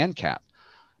any good ANCAP,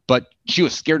 but she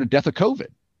was scared to death of COVID.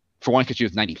 For one, because she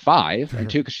was 95, sure. And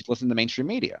two, because she's listening to mainstream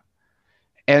media.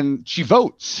 And she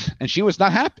votes, and she was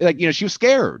not happy. She was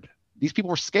scared. These people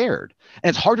were scared,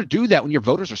 and it's hard to do that when your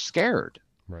voters are scared.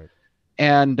 Right.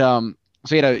 And so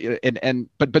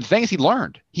but the thing is, he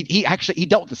learned. He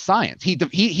dealt with the science.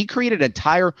 He created an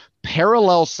entire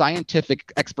parallel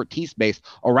scientific expertise base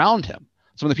around him.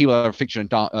 Some of the people that are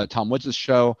featured in Tom Woods'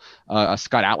 show,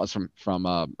 Scott Atlas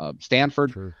from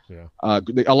Stanford, sure, yeah.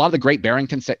 A lot of the great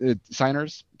Barrington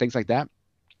signers, things like that.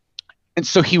 And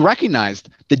so he recognized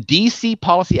the DC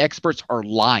policy experts are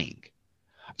lying.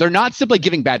 They're not simply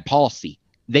giving bad policy.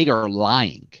 They are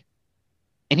lying.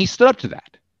 And he stood up to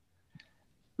that.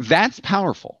 That's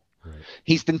powerful. Right.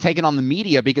 He's been taken on the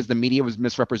media because the media was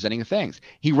misrepresenting things.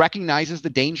 He recognizes the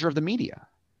danger of the media.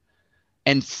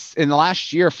 And in the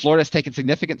last year, Florida has taken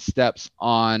significant steps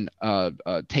on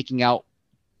taking out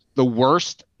the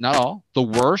worst, not all, the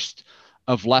worst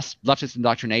of leftist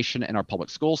indoctrination in our public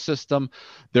school system.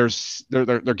 They're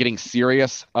getting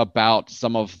serious about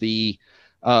some of the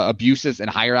abuses in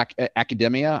higher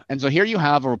academia. And so here you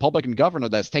have a Republican governor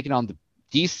that's taken on the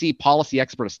DC policy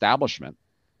expert establishment,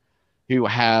 who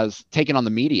has taken on the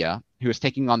media, who is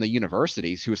taking on the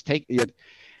universities, who is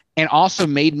and also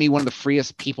made me one of the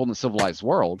freest people in the civilized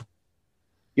world.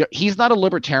 He's not a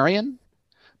libertarian,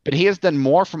 but he has done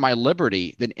more for my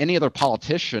liberty than any other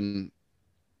politician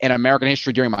in American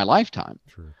history during my lifetime.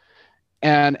 True.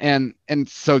 And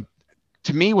so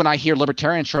to me, when I hear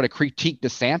libertarians try to critique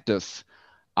DeSantis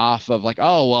off of like,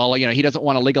 oh, well, he doesn't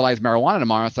want to legalize marijuana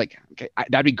tomorrow, it's like, okay,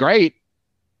 that'd be great,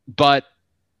 but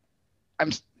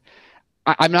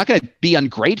I'm not going to be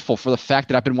ungrateful for the fact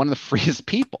that I've been one of the freest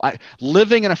people.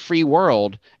 Living in a free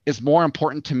world is more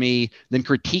important to me than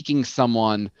critiquing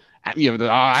someone.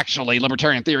 Actually,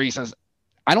 libertarian theory says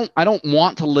I don't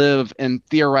want to live in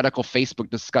theoretical Facebook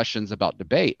discussions about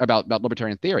debate about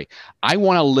libertarian theory. I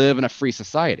want to live in a free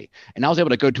society. And I was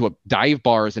able to go to a dive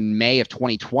bars in May of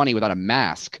 2020 without a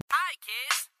mask. Hi,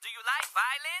 kids. Do you like violence?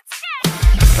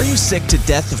 Are you sick to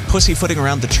death of pussyfooting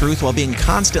around the truth while being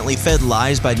constantly fed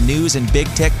lies by news and big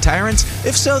tech tyrants?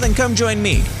 If so, then come join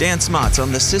me, Dan Smots,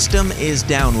 on The System is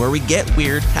Down, where we get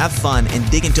weird, have fun, and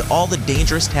dig into all the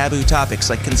dangerous taboo topics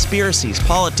like conspiracies,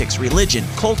 politics, religion,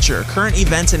 culture, current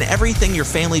events, and everything your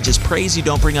family just prays you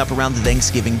don't bring up around the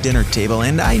Thanksgiving dinner table.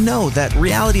 And I know that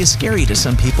reality is scary to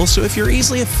some people, so if you're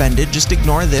easily offended, just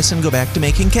ignore this and go back to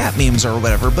making cat memes or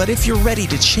whatever. But if you're ready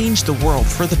to change the world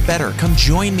for the better, come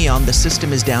join me on The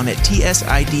System is Down at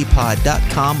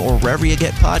tsidpod.com or wherever you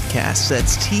get podcasts.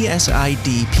 That's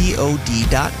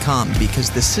tsidpod.com, because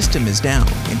the system is down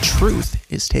and truth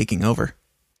is taking over.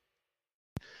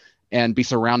 And be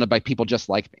surrounded by people just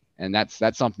like me. And that's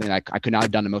something I could not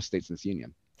have done in most states in this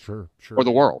union. Sure. Or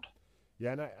the world.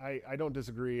 Yeah, and I don't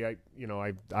disagree. It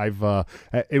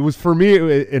was for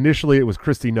me initially it was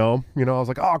Kristi Noem. I was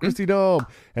like, oh, Kristi Noem,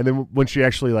 and then when she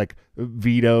actually like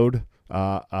vetoed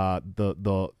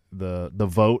the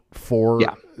vote for,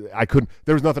 I couldn't.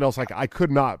 There was nothing else I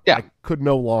could not. I could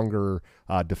no longer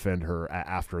defend her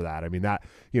after that. I mean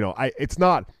it's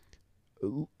not.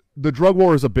 The drug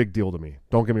war is a big deal to me.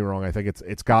 Don't get me wrong. I think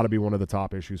it's got to be one of the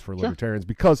top issues for libertarians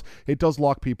because it does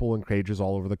lock people in cages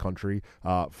all over the country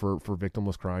for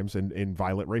victimless crimes and in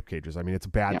violent rape cages. I mean, it's a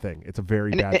bad thing. It's a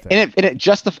very bad thing. And it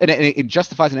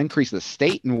justifies an increase of the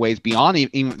state in ways beyond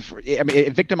even.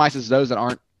 It victimizes those that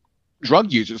aren't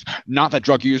drug users. Not that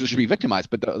drug users should be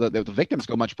victimized, but the victims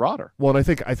go much broader. Well,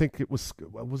 and I think it was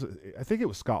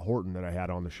Scott Horton that I had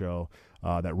on the show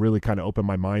that really kind of opened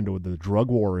my mind to the drug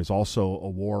war is also a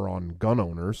war on gun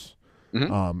owners,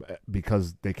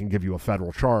 because they can give you a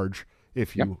federal charge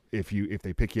if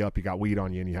they pick you up, you got weed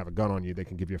on you, and you have a gun on you, they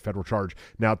can give you a federal charge.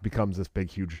 Now it becomes this big,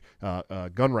 huge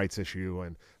gun rights issue,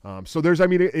 and so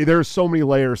there's so many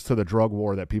layers to the drug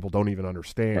war that people don't even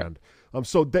understand.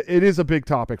 So it is a big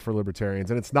topic for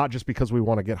libertarians, and it's not just because we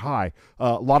want to get high.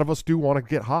 A lot of us do want to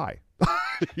get high.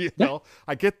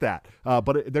 I get that,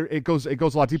 but it goes a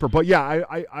lot deeper. But yeah,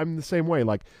 I'm the same way.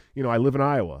 Like, I live in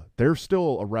Iowa. They're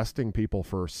still arresting people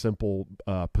for simple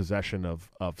possession of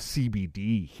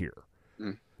CBD here.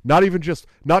 Not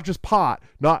just pot,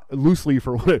 not loose leaf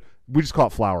or what we just call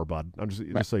it flower bud. I'm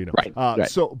just so you know. Right.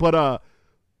 So,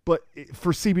 but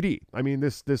for CBD, I mean,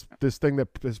 this thing that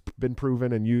has been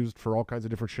proven and used for all kinds of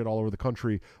different shit all over the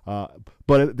country. But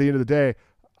at the end of the day,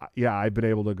 I've been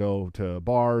able to go to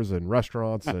bars and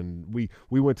restaurants, and we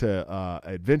went to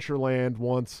Adventureland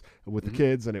once with the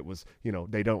kids, and it was,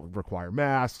 they don't require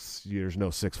masks. There's no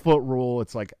 6-foot rule.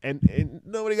 It's like, and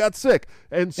nobody got sick.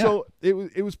 And so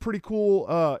it was pretty cool.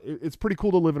 It's pretty cool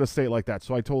to live in a state like that.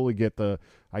 So I totally get the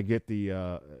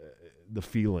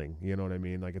feeling, you know what I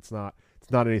mean? Like it's not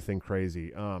anything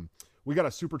crazy. We got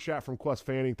a super chat from Quest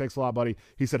Fanning. Thanks a lot, buddy.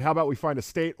 He said, how about we find a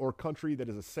state or country that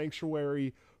is a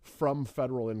sanctuary from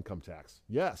federal income tax?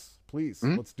 Yes, please.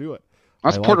 Let's do it.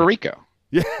 That's Puerto Rico.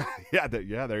 Yeah.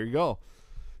 There you go.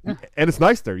 Yeah. And it's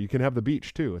nice there. You can have the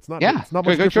beach too. It's not. Yeah. It's not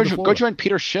much go join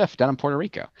Peter Schiff down in Puerto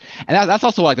Rico, and that's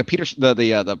also like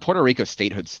the Puerto Rico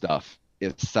statehood stuff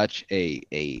is such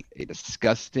a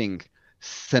disgusting,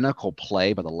 cynical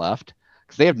play by the left,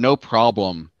 because they have no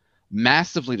problem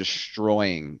massively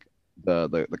destroying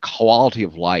the quality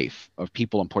of life of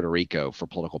people in Puerto Rico for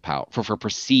political power, for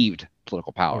perceived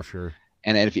political power. Oh, sure.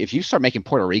 And if you start making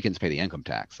Puerto Ricans pay the income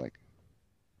tax, like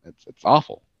it's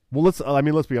awful. Well, let's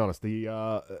be honest.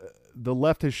 The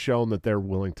left has shown that they're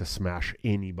willing to smash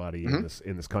anybody in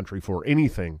this country for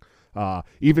anything,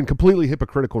 even completely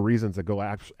hypocritical reasons that go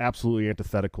absolutely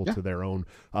antithetical to their own,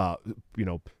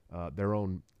 their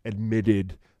own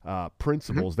admitted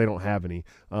principles. They don't have any,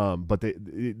 but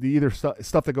the either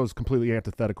stuff that goes completely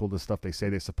antithetical to stuff they say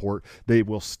they support, they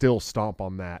will still stomp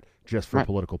on that just for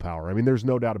political power. I mean, there's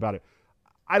no doubt about it.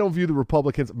 I don't view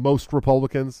most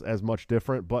Republicans as much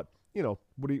different, but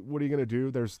what are you going to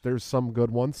do? There's some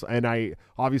good ones, and I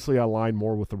obviously align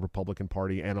more with the Republican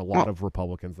Party and a lot of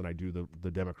Republicans than I do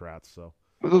the Democrats. So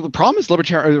the problem is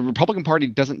the Republican Party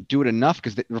doesn't do it enough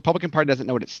because the Republican Party doesn't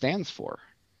know what it stands for.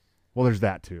 Well, there's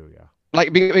that too, yeah.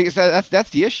 Like, because that's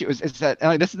the issue is that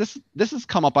this has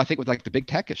come up, I think, with like the big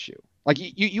tech issue. Like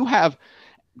you have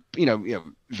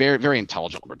very, very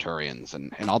intelligent libertarians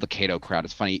and all the Cato crowd.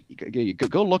 It's funny. You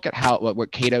go look at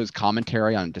what Cato's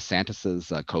commentary on DeSantis's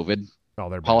COVID they're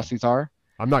bad. policies are,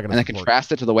 I'm not going and to then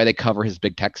contrast it to the way they cover his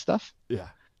big tech stuff. Yeah.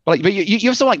 But you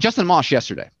have someone like Justin Amash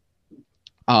yesterday.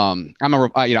 I'm a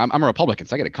Republican,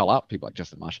 so I got to call out people like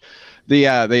Justin Amash. He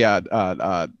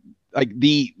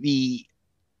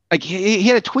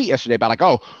had a tweet yesterday about like,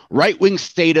 oh, right-wing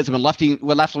statism and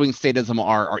left-wing statism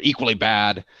are equally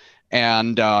bad,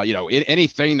 and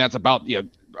anything that's about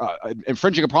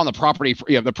infringing upon the property,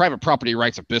 the private property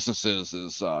rights of businesses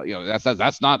is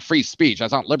that's not free speech,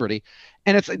 that's not liberty,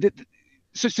 and it's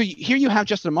so here you have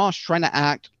Justin Amash trying to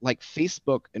act like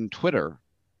Facebook and Twitter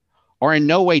are in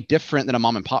no way different than a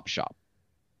mom and pop shop.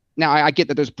 Now, I get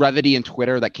that there's brevity in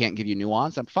Twitter that can't give you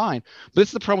nuance. I'm fine. But this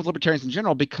is the problem with libertarians in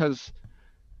general, because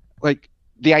like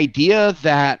the idea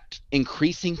that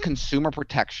increasing consumer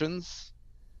protections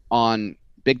on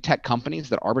big tech companies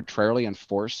that arbitrarily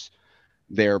enforce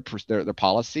their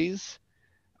policies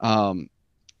in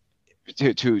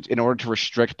order to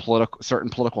restrict certain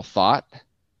political thought,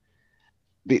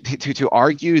 to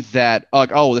argue that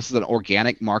this is an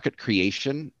organic market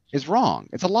creation is wrong.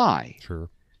 It's a lie. Sure.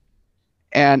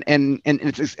 And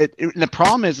the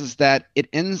problem is that it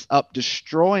ends up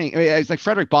destroying. I mean, it's like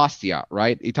Frederick Bastiat,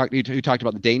 right? He talked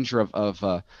about the danger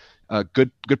of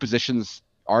good positions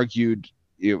argued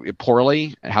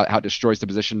poorly, and how it destroys the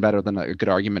position better than a good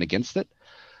argument against it.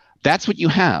 That's what you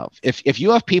have. If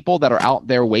you have people that are out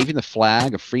there waving the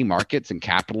flag of free markets and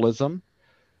capitalism,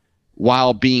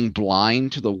 while being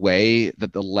blind to the way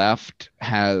that the left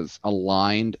has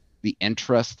aligned the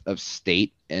interest of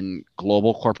state and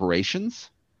global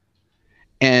corporations,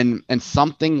 and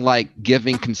something like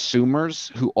giving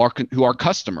consumers who are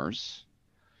customers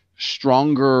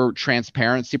stronger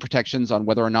transparency protections on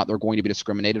whether or not they're going to be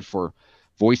discriminated for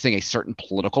voicing a certain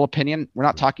political opinion. We're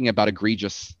not talking about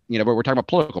egregious, but we're talking about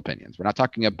political opinions. We're not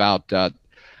talking about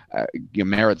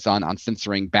merits on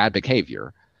censoring bad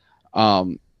behavior.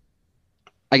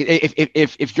 Like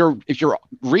if your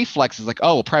reflex is like,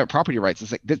 oh, private property rights,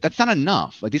 it's like that's not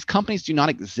enough. Like, these companies do not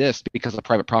exist because of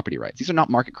private property rights. These are not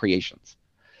market creations,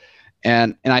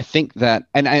 and I think that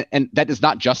and that does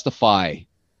not justify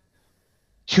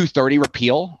 230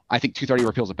 repeal. I think 230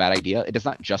 repeal is a bad idea. It does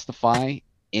not justify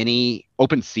any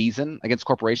open season against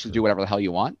corporations to do whatever the hell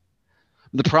you want.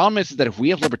 The problem is that if we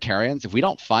have libertarians, if we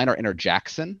don't find our inner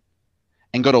Jackson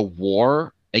and go to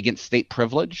war against state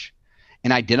privilege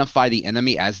and identify the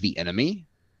enemy as the enemy,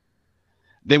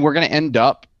 then we're going to end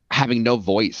up having no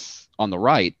voice on the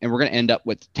right, and we're going to end up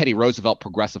with Teddy Roosevelt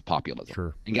progressive populism.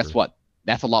 Sure, and guess what?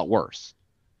 That's a lot worse.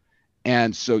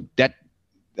 And so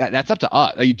that's up to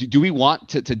us. Do we want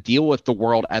to deal with the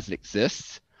world as it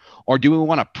exists, or do we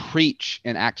want to preach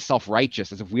and act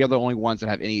self-righteous as if we are the only ones that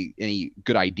have any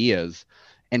good ideas,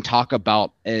 and talk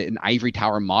about an ivory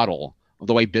tower model of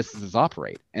the way businesses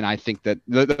operate? And I think that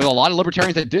there's a lot of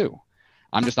libertarians that do.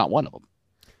 I'm just not one of them.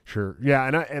 Sure.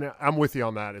 Yeah, and I'm with you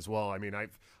on that as well. I mean,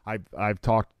 I've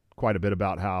talked quite a bit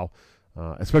about how,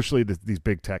 especially these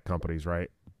big tech companies, right?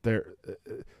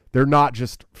 They're not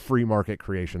just free market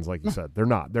creations, like you said. They're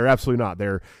not. They're absolutely not.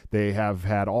 They have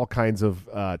had all kinds of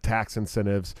tax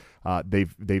incentives.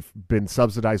 They've been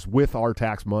subsidized with our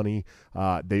tax money.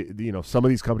 Some of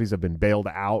these companies have been bailed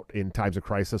out in times of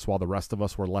crisis while the rest of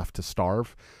us were left to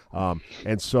starve.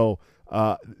 And so.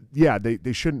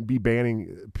 They shouldn't be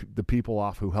banning the people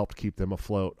off who helped keep them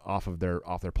afloat off their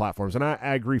platforms. And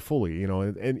I agree fully,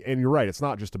 and you're right. It's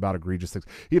not just about egregious things.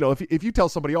 If you tell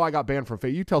somebody, oh, I got banned from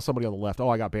Facebook, you tell somebody on the left, oh,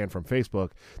 I got banned from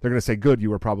Facebook, they're going to say, good, you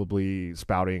were probably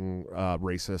spouting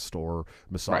racist or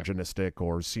misogynistic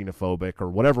or xenophobic or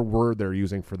whatever word they're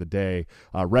using for the day,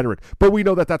 rhetoric. But we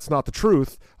know that that's not the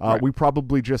truth. We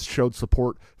probably just showed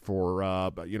support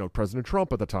for President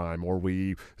Trump at the time, or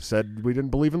we said we didn't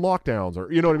believe in lockdowns, or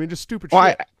what I mean, just stupid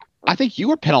shit. I think you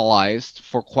were penalized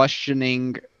for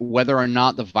questioning whether or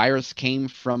not the virus came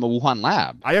from a Wuhan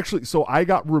lab. I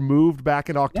got removed back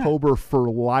in October for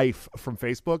life from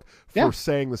Facebook for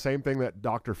saying the same thing that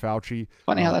Dr. Fauci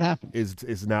funny how that happened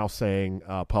is now saying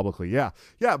publicly. Yeah,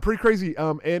 pretty crazy.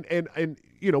 And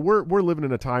we're living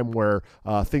in a time where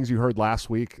things you heard last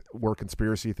week were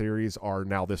conspiracy theories are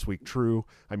now this week true.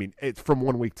 I mean, it's from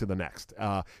one week to the next.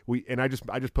 I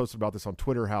just posted about this on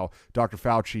Twitter, how Dr.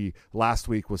 Fauci last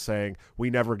week was saying we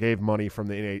never gave money from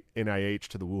the NIH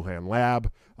to the Wuhan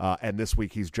lab, and this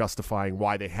week he's justifying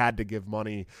why they had to give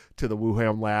money to the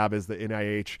Wuhan lab as the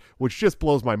NIH, which just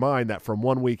blows my mind that from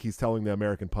one week he's telling the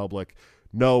American public,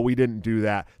 no, we didn't do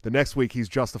that. The next week he's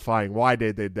justifying why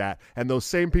they did that. And those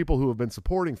same people who have been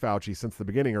supporting Fauci since the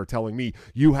beginning are telling me,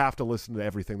 you have to listen to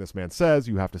everything this man says.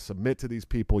 You have to submit to these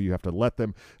people. You have to let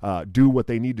them do what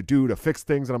they need to do to fix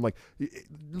things. And I'm like,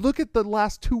 look at the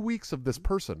last 2 weeks of this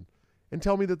person. and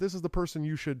tell me that this is the person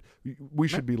we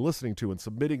should be listening to and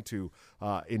submitting to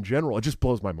in general. It just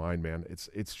blows my mind, man.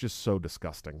 It's just so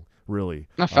disgusting, really.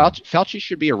 No, Fauci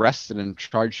should be arrested and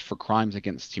charged for crimes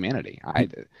against humanity.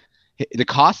 The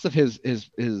cost of his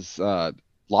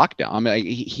lockdown. I mean,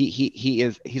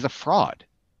 he's a fraud.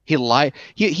 He's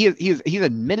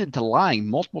admitted to lying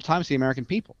multiple times to the American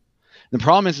people. The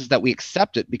problem is that we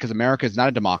accept it because America is not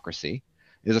a democracy;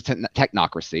 it is a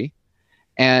technocracy,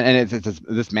 and it's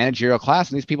this managerial class.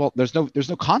 And these people, there's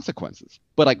no consequences.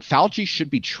 But like Fauci should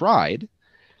be tried,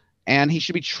 and he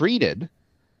should be treated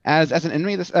as an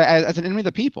enemy of as an enemy of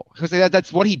the people, because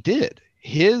that's what he did.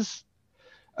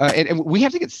 And we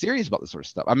have to get serious about this sort of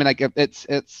stuff. I mean, like it's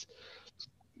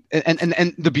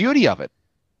and the beauty of it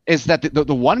is that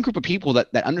the one group of people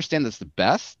that understand this the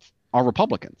best are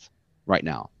Republicans right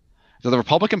now. So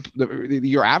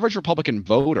your average Republican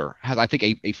voter has, I think,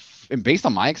 and based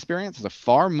on my experience, has a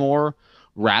far more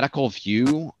radical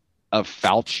view of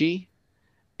Fauci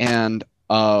and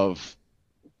of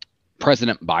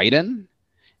President Biden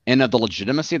and of the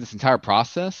legitimacy of this entire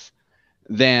process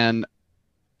than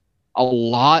a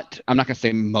lot. I'm not going to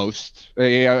say most,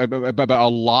 but a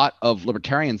lot of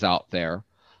libertarians out there.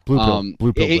 Blue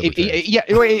pill yeah,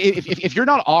 if you're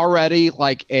not already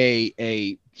like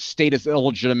a state is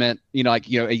illegitimate, an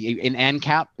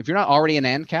ANCAP. If you're not already an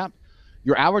ANCAP,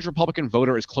 your average Republican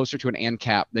voter is closer to an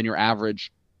ANCAP than your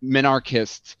average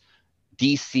minarchist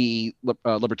DC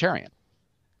libertarian.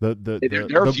 Their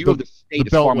view of the state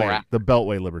is far more the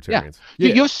Beltway libertarians.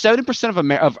 Yeah. You have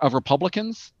 70% of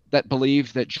Republicans that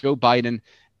believe that Joe Biden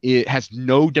has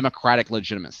no democratic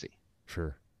legitimacy.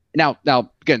 Sure. Now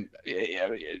again,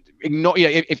 ignore.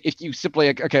 If you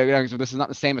simply so this is not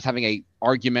the same as having a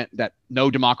argument that no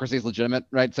democracy is legitimate,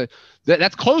 right? So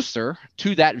that's closer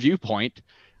to that viewpoint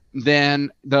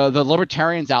than the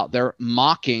libertarians out there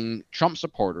mocking Trump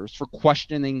supporters for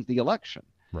questioning the election.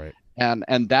 Right. And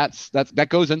that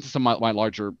goes into some of my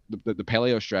larger the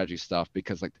paleo strategy stuff,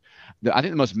 because like I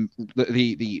think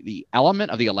the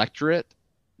element of the electorate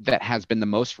that has been the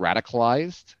most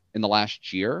radicalized in the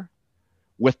last year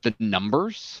with the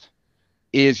numbers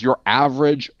is your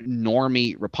average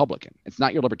normie Republican. It's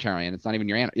not your libertarian. It's not even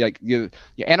your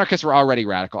anarchists were already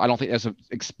radical. I don't think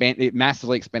it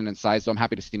massively expanded in size. So I'm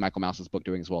happy to see Michael Mouse's book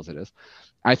doing as well as it is.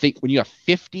 I think when you have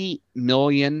 50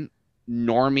 million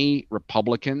normie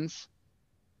Republicans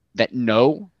that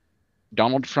know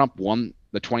Donald Trump won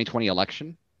the 2020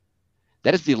 election,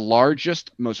 that is the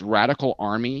largest, most radical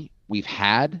army we've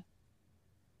had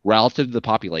relative to the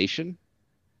population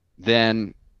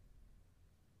than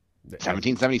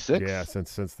 1776. Yeah,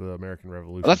 since the American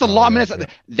Revolution. That's a lot. I mean,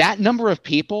 that number of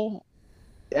people.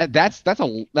 This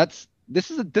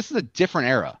is a different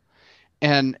era,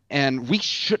 and we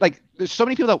should there's so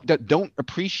many people that don't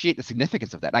appreciate the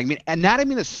significance of that. I mean,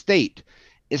 anatomy of the state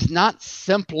is not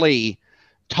simply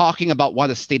talking about why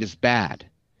the state is bad.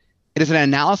 It is an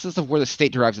analysis of where the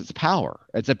state derives its power.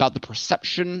 It's about the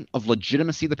perception of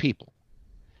legitimacy of the people.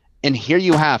 And here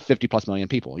you have 50 plus million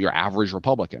people, your average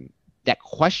Republican, that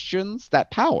questions that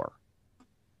power.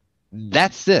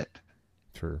 That's it.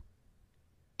 Sure.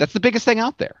 That's the biggest thing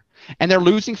out there. And they're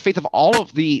losing faith of all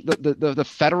of the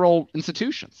federal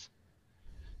institutions.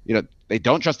 They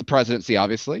don't trust the presidency,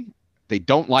 obviously. They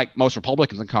don't like most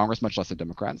Republicans in Congress, much less the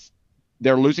Democrats.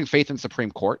 They're losing faith in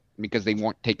Supreme Court because they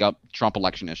won't take up Trump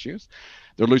election issues.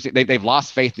 They've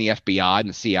lost faith in the FBI and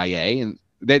the CIA, and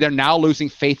they're now losing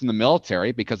faith in the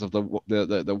military because of the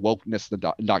wokeness,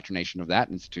 the indoctrination of that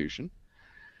institution.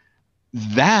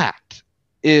 That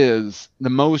is the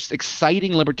most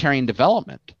exciting libertarian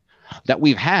development that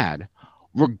we've had,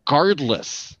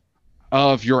 regardless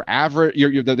of your average,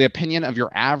 the opinion of your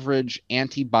average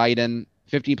anti-Biden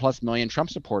 50 plus million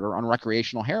Trump supporter on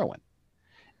recreational heroin.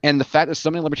 And the fact that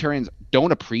so many libertarians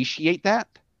don't appreciate that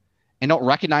and don't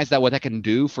recognize that what that can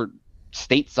do for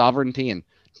state sovereignty and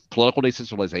political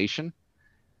decentralization.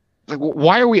 Like,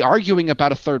 why are we arguing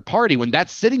about a third party when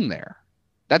that's sitting there?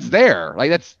 That's there. We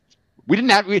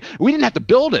didn't have to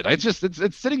build it.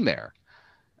 It's sitting there.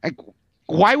 Like,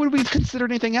 why would we consider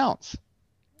anything else?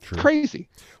 True. It's crazy.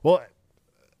 Well,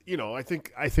 I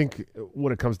think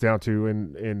what it comes down to,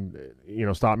 and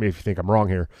stop me if you think I'm wrong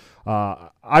here.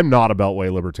 I'm not a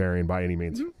Beltway libertarian by any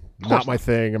means. Not my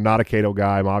thing. I'm not a Cato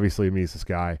guy. I'm obviously a Mises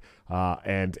guy.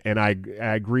 And I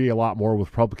agree a lot more with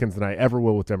Republicans than I ever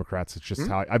will with Democrats. It's just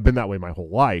how I've been that way my whole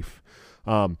life.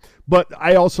 But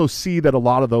I also see that a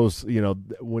lot of those,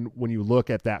 when you look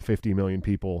at that 50 million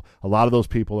people, a lot of those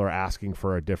people are asking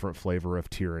for a different flavor of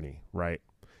tyranny, right?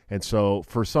 And so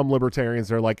for some libertarians,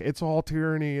 they're like, it's all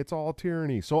tyranny. It's all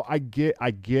tyranny. So I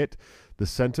get the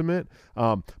sentiment.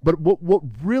 But what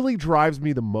really drives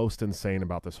me the most insane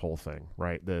about this whole thing,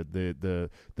 right? The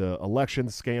election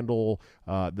scandal,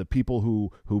 the people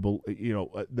who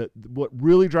what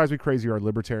really drives me crazy are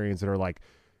libertarians that are like,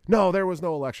 no, there was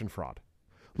no election fraud.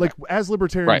 Like, as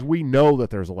libertarians, we know that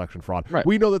there's election fraud. Right.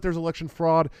 We know that there's election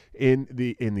fraud in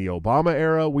the Obama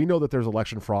era. We know that there's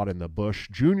election fraud in the Bush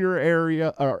Jr.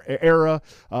 era.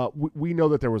 We know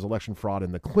that there was election fraud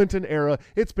in the Clinton era.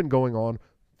 It's been going on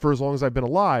for as long as I've been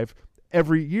alive.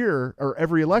 Every year or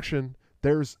every election,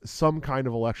 there's some kind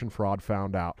of election fraud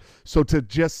found out. So to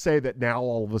just say that now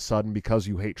all of a sudden, because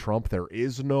you hate Trump, there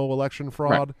is no election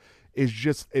fraud is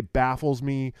just, it baffles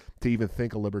me to even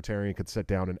think a libertarian could sit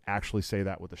down and actually say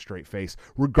that with a straight face,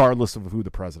 regardless of who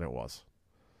the president was.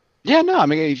 Yeah, no, I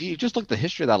mean, if you just look at the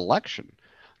history of that election,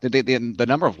 the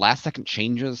number of last-second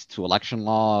changes to election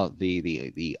law,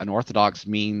 the unorthodox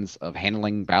means of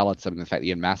handling ballots, I mean, the fact that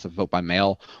you had massive vote by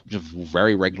mail, which is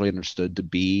very regularly understood to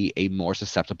be a more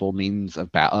susceptible means of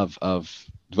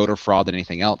voter fraud than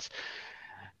anything else.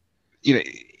 You know,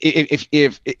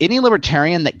 if any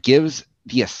libertarian that gives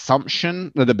the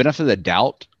assumption, the benefit of the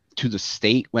doubt to the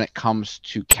state when it comes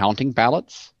to counting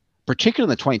ballots, particularly in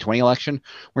the 2020 election,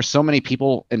 where so many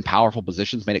people in powerful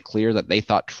positions made it clear that they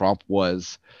thought Trump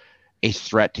was a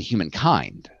threat to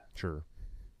humankind. Sure.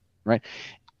 Right?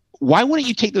 Why wouldn't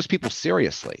you take those people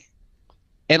seriously?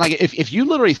 And like, if you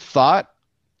literally thought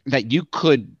that you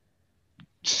could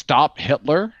stop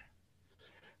Hitler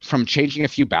from changing a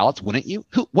few ballots, wouldn't you?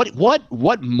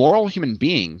 What moral human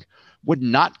being would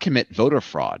not commit voter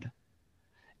fraud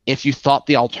if you thought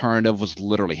the alternative was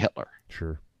literally Hitler?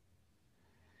 Sure.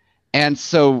 And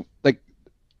so, like,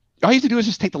 all you have to do is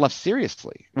just take the left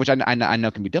seriously, which I know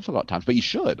can be difficult at times, but you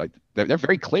should. Like, they're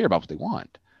very clear about what they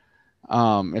want,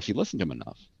 if you listen to them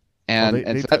enough. And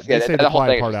they say the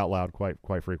quiet part out loud quite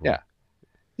frequently.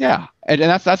 Yeah, and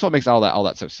that's what makes all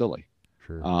that so silly.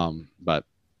 Sure. But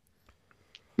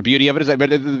the beauty of it is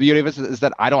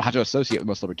that I don't have to associate with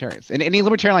most libertarians. And any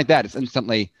libertarian like that is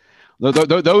instantly,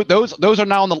 those are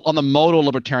now on the modal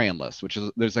libertarian list, which is,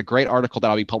 there's a great article that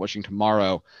I'll be publishing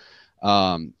tomorrow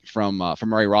from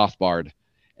Murray Rothbard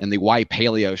in the Why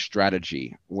Paleo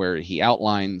Strategy, where he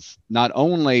outlines not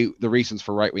only the reasons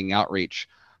for right-wing outreach,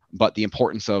 but the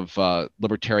importance of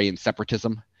libertarian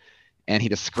separatism. And he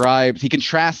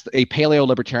contrasts a paleo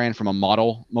libertarian from a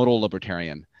modal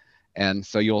libertarian. And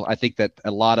so I think that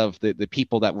a lot of the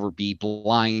people that will be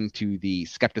blind to the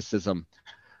skepticism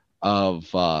of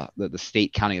the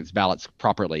state counting its ballots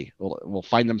properly will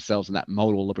find themselves in that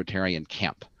modal libertarian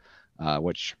camp,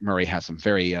 which Murray has some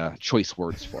very choice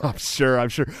words for. I'm sure.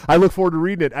 I look forward to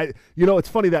reading it. It's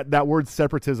funny that word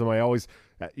separatism, I always,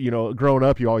 growing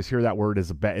up, you always hear that word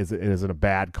as in a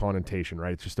bad connotation,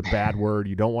 right? It's just a bad word.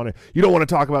 You don't want to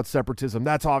talk about separatism.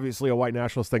 That's obviously a white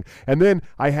nationalist thing. And then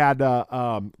I had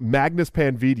Magnus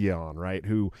Panvidia on, right,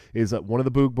 who is one of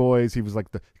the Boog boys. He was like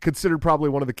considered probably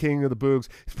one of the king of the Boogs.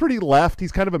 He's pretty left.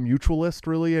 He's kind of a mutualist,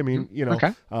 really. I mean,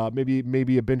 Okay.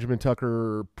 Maybe a Benjamin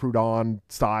Tucker Proudhon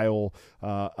style,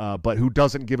 but who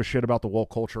doesn't give a shit about the woke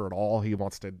culture at all. He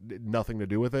wants nothing to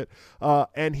do with it.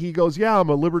 And he goes, yeah, I'm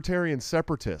a libertarian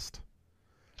separatist.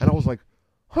 And I was like,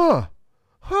 huh.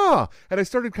 And I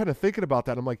started kind of thinking about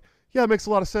that. I'm like, yeah, it makes a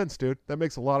lot of sense, dude. That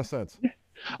makes a lot of sense.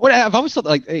 Well, I've always thought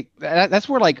that's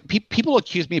where like people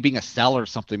accuse me of being a cell or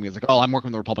something. It's like, oh, I'm working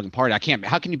with the Republican Party. I can't.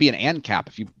 How can you be an ANCAP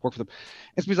if you work for them?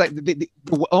 It's because like the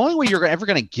only way you're ever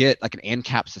going to get like an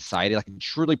ANCAP society, like a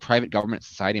truly private government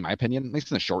society, in my opinion, at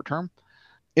least in the short term,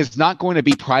 is not going to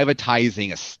be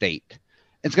privatizing a state.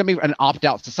 It's going to be an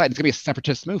opt-out society. It's going to be a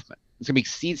separatist movement. It's going to be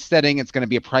seat setting. It's going to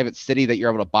be a private city that you're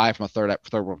able to buy from a third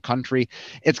world country.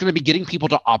 It's going to be getting people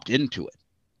to opt into it.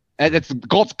 And it's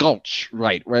Gulch,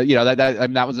 right? Where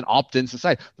that was an opt-in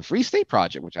society. The Free State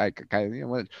Project, which I kind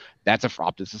of that's a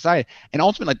opt-in society. And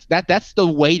ultimately, that's the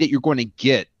way that you're going to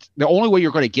get. The only way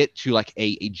you're going to get to like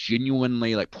a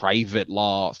genuinely like private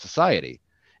law society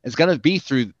is going to be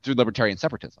through libertarian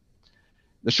separatism.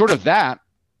 The short of that,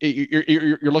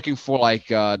 you're looking for like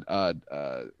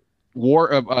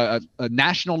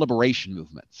national liberation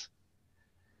movements,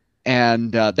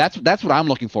 and that's what I'm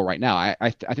looking for right now. I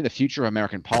think the future of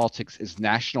American politics is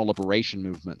national liberation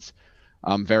movements,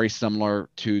 very similar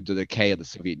to the decay of the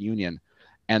Soviet Union,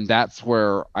 and that's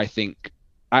where I think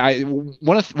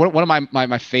one of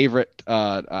my favorite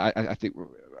I think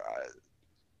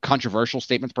controversial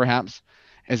statements perhaps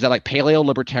is that like paleo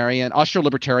libertarian, Austro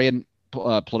libertarian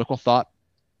political thought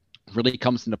really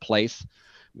comes into place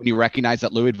when you recognize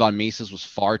that Ludwig von Mises was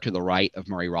far to the right of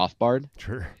Murray Rothbard.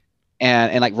 Sure.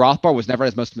 and like Rothbard was never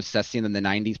as most Misesian in the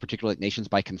 90s, particularly like Nations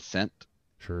by Consent.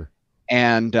 Sure.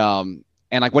 And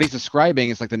like what he's describing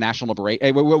is like the national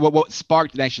liberation, what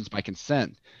sparked Nations by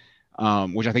Consent,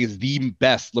 which I think is the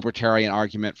best libertarian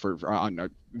argument for on a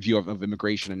view of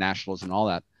immigration and nationalism and all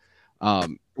that.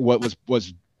 What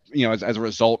was as a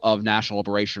result of national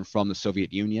liberation from the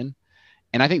Soviet Union.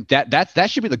 And I think that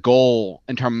should be the goal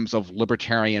in terms of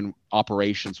libertarian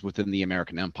operations within the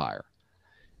American empire.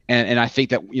 And I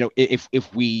think that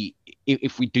if we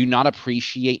do not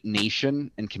appreciate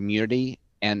nation and community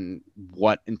and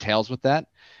what entails with that,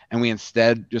 and we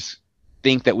instead just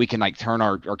think that we can like turn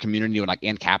our community into like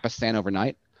Ancapistan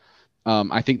overnight,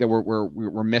 I think that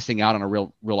we're missing out on a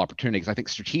real opportunity, because I think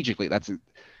strategically that's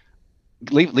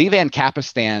leave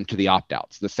Ancapistan to the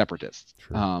opt-outs, the separatists.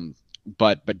 Sure.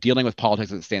 But dealing with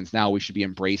politics as it stands now, we should be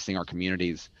embracing our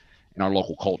communities and our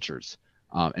local cultures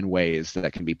in ways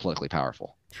that can be politically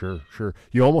powerful. Sure.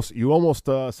 You almost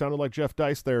sounded like Jeff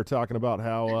Dice there, talking about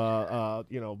how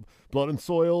blood and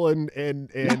soil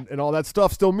and all that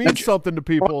stuff still means something to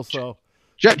people. So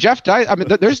Jeff Dice, I mean,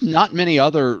 there's not many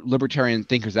other libertarian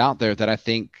thinkers out there that I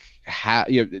think have.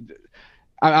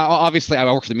 Obviously,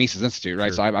 I work for the Mises Institute, right?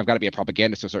 Sure. So I've got to be a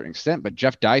propagandist to a certain extent. But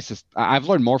Jeff Dice I've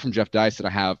learned more from Jeff Dice than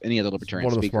I have any other libertarian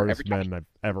one of the speaker. smartest men I've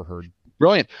ever heard.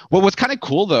 Brilliant. Well, what's kind of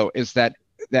cool though is that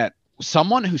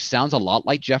someone who sounds a lot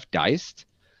like Jeff Dice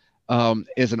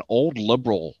is an old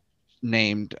liberal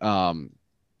named Gore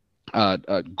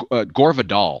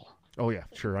Vidal. Oh yeah,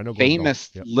 sure. I know.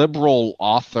 Famous liberal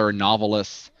author,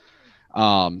 novelist,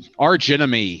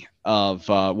 archenemy of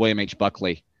William H.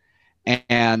 Buckley,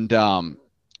 and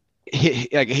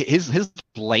his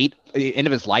late end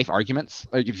of his life arguments,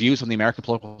 views on the American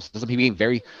political system, he being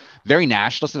very, very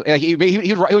nationalist. He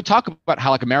would talk about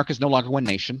how like America is no longer one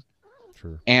nation,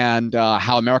 sure, and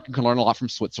how America can learn a lot from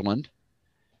Switzerland.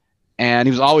 And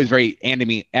he was always very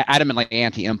adamantly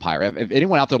anti-empire. If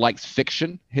anyone out there likes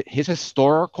fiction, his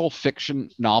historical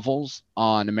fiction novels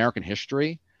on American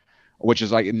history, which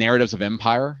is like narratives of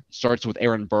empire, starts with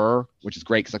Aaron Burr, which is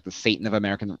great because like the Satan of the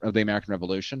American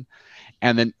Revolution,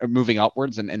 and then moving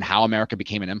upwards and how America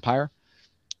became an empire.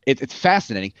 It's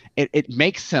fascinating. It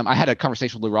makes him. I had a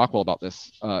conversation with Lou Rockwell about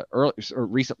this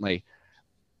recently.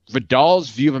 Vidal's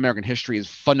view of American history is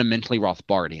fundamentally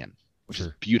Rothbardian, which is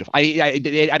beautiful. I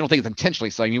don't think it's intentionally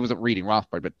so. He wasn't reading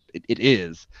Rothbard, but it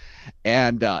is.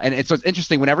 And so it's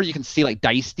interesting whenever you can see like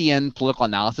Deistian political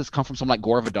analysis come from someone like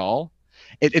Gore Vidal.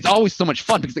 It's always so much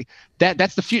fun because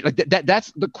that's the future.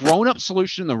 That's the grown-up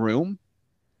solution in the room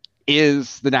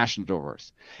is the national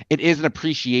divorce. It is an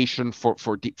appreciation for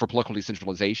political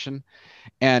decentralization,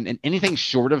 and anything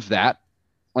short of that,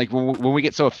 like when we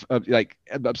get so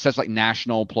obsessed like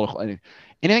national political,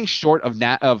 anything short of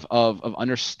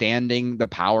understanding the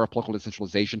power of political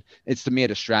decentralization, it's to me a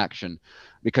distraction,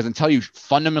 because until you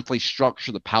fundamentally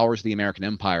structure the powers of the American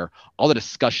empire, all the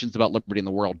discussions about liberty in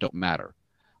the world don't matter.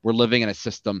 We're living in a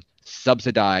system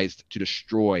subsidized to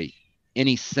destroy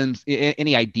any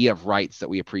idea of rights that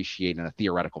we appreciate in a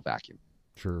theoretical vacuum.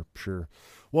 Sure.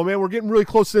 Well, man, we're getting really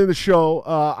close to the end of the show.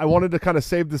 I wanted to kind of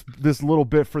save this little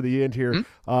bit for the end here.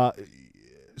 Mm-hmm.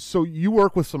 So you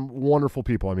work with some wonderful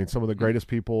people. I mean, some of the greatest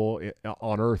people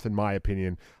on earth, in my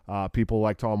opinion. People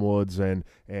like Tom Woods and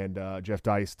Jeff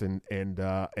Dice and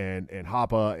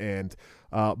Hoppe, and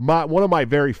one of my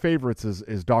very favorites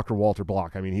is Dr. Walter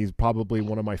Block. I mean, he's probably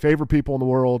one of my favorite people in the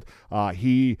world.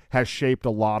 He has shaped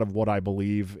a lot of what I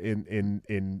believe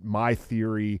in my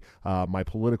theory, my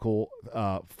political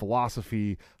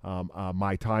philosophy,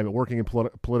 my time at working in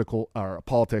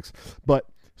politics, but.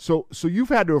 So you've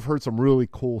had to have heard some really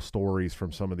cool stories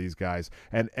from some of these guys.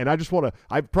 And I just want to –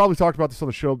 I've probably talked about this on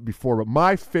the show before, but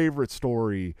my favorite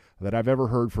story that I've ever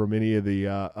heard from any of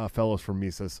the fellows from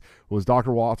Mises was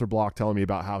Dr. Walter Block telling me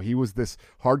about how he was this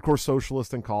hardcore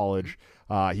socialist in college.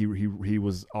 He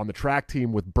was on the track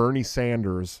team with Bernie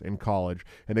Sanders in college,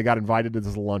 and they got invited to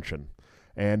this luncheon.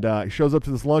 And he shows up to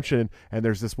this luncheon, and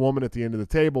there's this woman at the end of the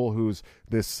table who's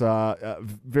this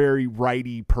very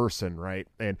righty person, right?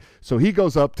 And so he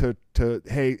goes up to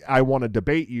hey, I want to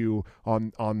debate you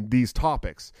on these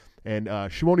topics. And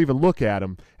she won't even look at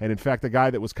him. And in fact, the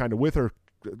guy that was kind of with her,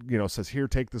 says, here,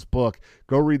 take this book,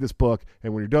 go read this book.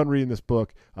 And when you're done reading this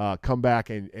book, come back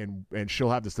and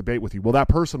she'll have this debate with you. Well, that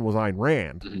person was Ayn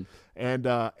Rand.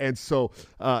 Mm-hmm. And so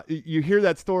you hear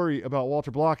that story about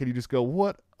Walter Block and you just go,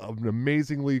 what an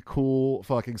amazingly cool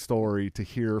fucking story to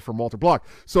hear from Walter Block.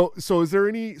 So is there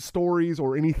any stories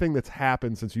or anything that's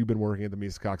happened since you've been working at the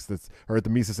Mises Caucus or at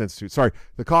the Mises Institute? Sorry,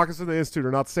 the caucus and the institute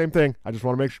are not the same thing. I just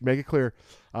want to make it clear.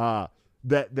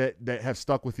 That have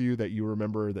stuck with you that you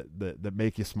remember that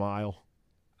make you smile?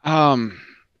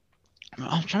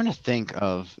 I'm trying to think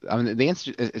of. I mean, the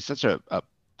institute is such a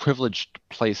privileged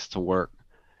place to work,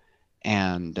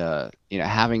 and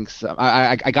having some.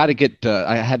 I got to get.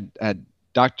 I had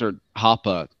Dr.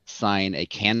 Hoppe sign a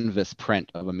canvas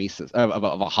print of a Mises of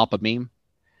a Hoppe meme,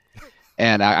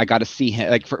 and I got to see him.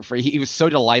 Like he was so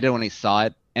delighted when he saw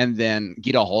it. And then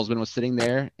Guido Holzman was sitting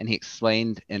there, and he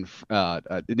explained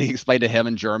to him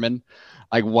in German,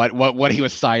 like what he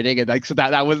was citing, and like so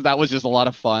that was just a lot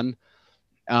of fun.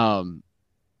 I'm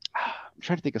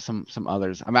trying to think of some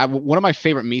others. I mean, one of my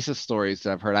favorite Mises stories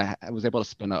that I've heard. I was able to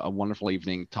spend a wonderful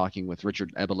evening talking with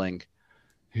Richard Ebeling,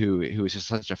 who is just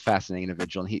such a fascinating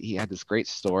individual. And he had this great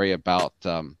story about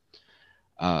Ludwig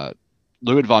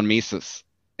von Mises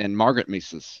and Margaret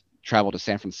Mises traveled to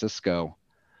San Francisco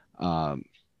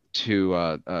to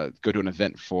go to an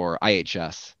event for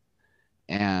IHS,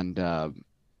 and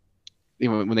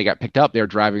when they got picked up, they were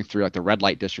driving through like the red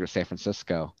light district of San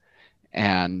Francisco,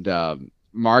 and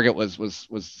Margaret was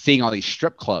seeing all these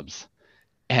strip clubs,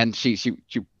 and she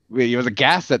was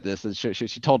aghast at this, and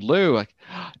she told Lou, like,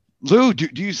 Lou,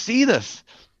 do you see this?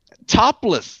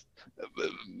 Topless,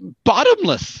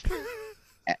 bottomless.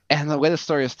 And the way the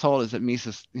story is told is that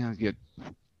Mises, you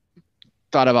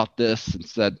thought about this and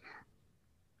said,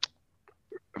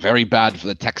 very bad for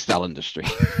the textile industry.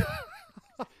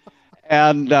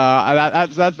 And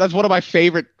that's one of my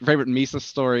favorite Mises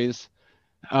stories.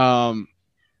 Oh,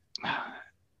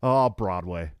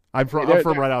 Broadway. I'm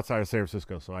from right outside of San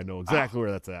Francisco, so I know exactly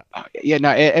where that's at. Yeah,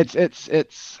 no, it's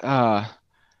some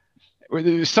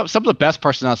of the best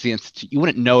parts of the institute. You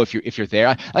wouldn't know if you're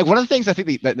there. Like, one of the things I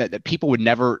think that people would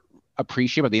never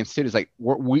appreciate about the institute is, like,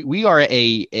 we are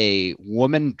a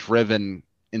woman-driven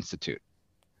institute.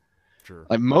 Sure.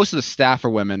 Like, most of the staff are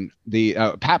women. The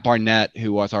Pat Barnett,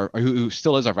 who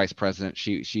still is our vice president,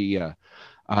 she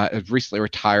recently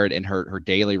retired in her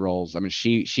daily roles. I mean,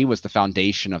 she was the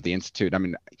foundation of the institute. I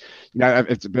mean,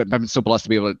 I've been so blessed to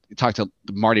be able to talk to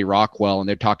Marty Rockwell, and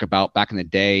they'd talk about back in the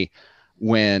day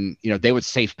when they would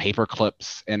save paper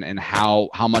clips and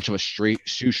how much of a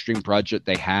shoestring budget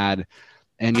they had.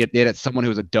 And yet they had someone who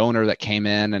was a donor that came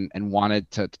in and wanted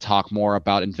to talk more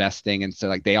about investing. And so,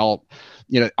 like, they all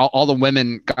the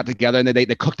women got together, and they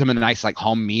cooked them a nice, like,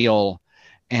 home meal.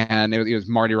 And it was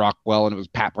Marty Rockwell, and it was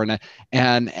Pat Burnett.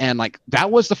 And like,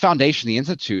 that was the foundation of the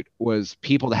Institute, was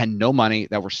people that had no money,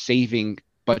 that were saving,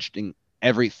 budgeting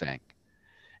everything,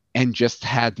 and just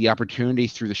had the opportunity,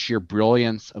 through the sheer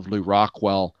brilliance of Lou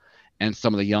Rockwell and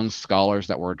some of the young scholars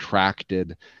that were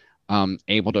attracted,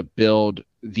 able to build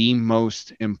the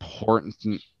most important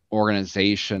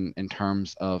organization in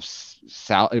terms of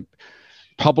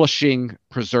publishing,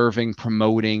 preserving,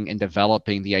 promoting, and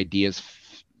developing the ideas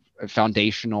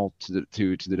foundational to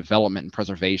the development and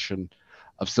preservation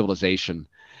of civilization.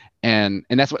 And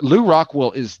that's what Lou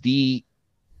Rockwell is, the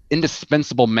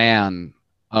indispensable man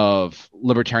of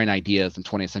libertarian ideas in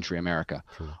 20th century America.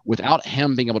 Sure. Without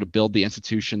him being able to build the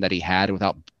institution that he had,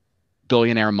 without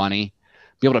billionaire money,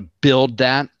 be able to build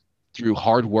that through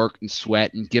hard work and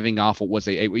sweat, and giving off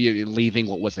leaving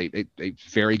what was a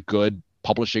very good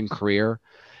publishing career,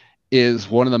 is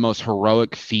one of the most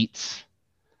heroic feats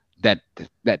that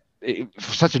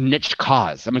for such a niche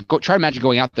cause. I mean, try to imagine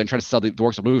going out there and trying to sell the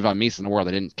works of Ludwig von Mises in the world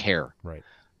that didn't care. Right.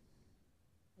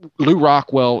 Lou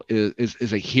Rockwell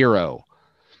is a hero,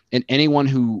 and anyone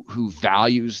who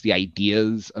values the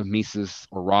ideas of Mises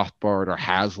or Rothbard or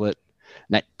Hazlitt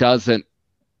that doesn't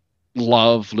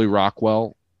love Lou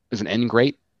Rockwell is an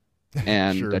ingrate,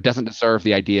 and Sure. doesn't deserve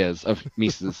the ideas of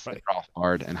Mises, Right.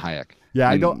 Rothbard, and Hayek.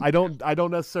 Yeah, And I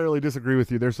don't necessarily disagree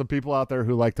with you. There's some people out there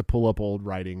who like to pull up old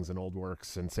writings and old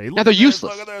works and say, they're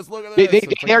useless. Look at this, look at They this.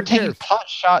 It's like, are who taking cares? pot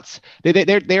shots.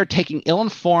 They are taking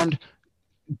ill-informed,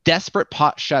 desperate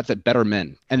pot shots at better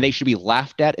men, and they should be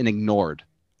laughed at and ignored.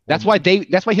 That's why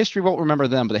history won't remember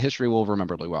them, but the history will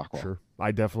remember Lou Rockwell. Sure.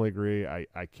 I definitely agree.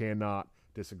 I cannot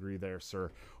disagree there, sir.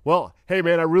 Well, hey,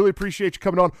 man, I really appreciate you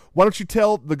coming on. Why don't you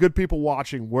tell the good people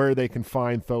watching where they can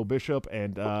find Tho Bishop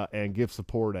and give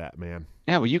support at, man?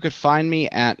 Yeah, well, you could find me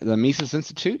at the Mises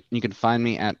Institute. You can find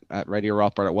me at Radio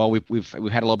Rothbard. Well, we've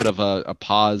had a little bit of a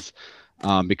pause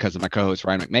because of my co-host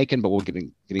Ryan McMakin, but we'll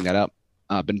getting that up.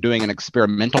 I've been doing an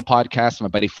experimental podcast with my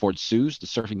buddy Ford Suze, the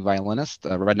surfing violinist,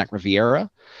 Redneck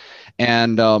Riviera.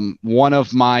 And one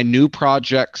of my new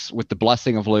projects, with the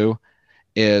blessing of Lou,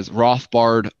 is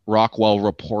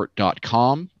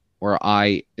RothbardRockwellReport.com, where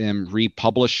I am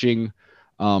republishing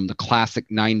the classic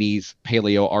 90s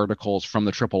paleo articles from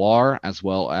the Triple R, as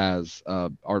well as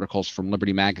articles from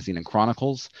Liberty Magazine and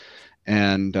Chronicles.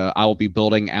 And I will be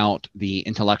building out the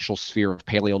intellectual sphere of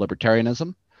paleo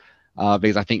libertarianism,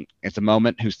 because I think it's a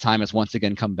moment whose time has once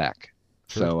again come back.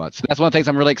 So that's one of the things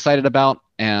I'm really excited about.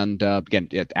 And again,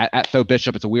 at Tho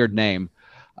Bishop, it's a weird name.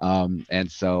 And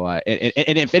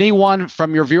if anyone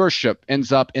from your viewership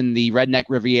ends up in the Redneck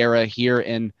Riviera here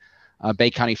in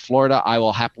Bay County, Florida, I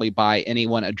will happily buy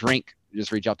anyone a drink.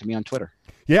 Just reach out to me on Twitter.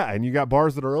 Yeah, and you got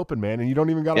bars that are open, man, and you don't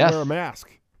even got to wear a mask.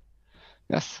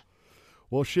 Yes.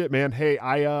 Well, shit, man. Hey,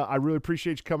 I really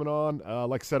appreciate you coming on.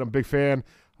 Like I said, I'm a big fan.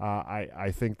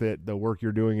 I think that the work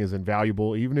you're doing is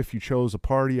invaluable, even if you chose a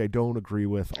party I don't agree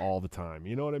with all the time.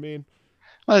 You know what I mean?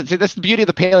 Well, that's the beauty of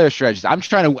the paleo strategies.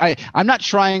 I'm not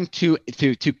trying to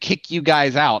kick you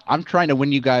guys out. I'm trying to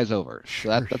win you guys over. So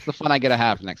that's the fun I get to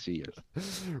have the next few years.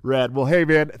 Rad. Well, hey,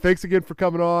 man, thanks again for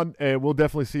coming on, and we'll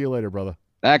definitely see you later, brother.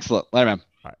 Excellent. Later, man.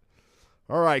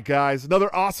 All right, guys.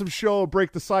 Another awesome show.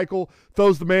 Break the Cycle.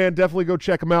 Tho's the man. Definitely go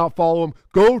check him out. Follow him.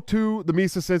 Go to the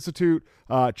Mises Institute.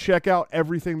 Check out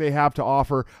everything they have to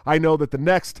offer. I know that the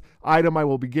next item I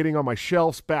will be getting on my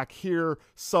shelves back here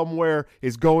somewhere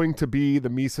is going to be the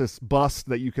Mises bust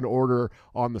that you can order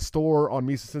on the store on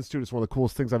Mises Institute. It's one of the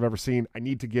coolest things I've ever seen. I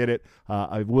need to get it.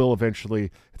 I will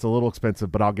eventually. It's a little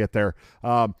expensive, but I'll get there.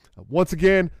 Once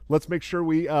again, let's make sure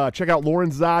we check out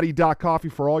Lorenzotti.coffee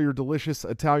for all your delicious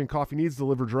Italian coffee needs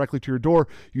delivered directly to your door.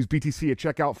 Use BTC at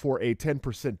checkout for a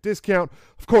 10% discount.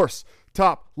 Of course,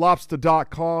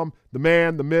 TopLobster.com, the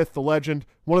man, the myth, the legend,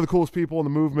 one of the coolest people in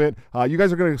the movement. You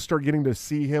guys are going to start getting to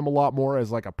see him a lot more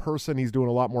as like a person. He's doing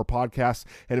a lot more podcasts.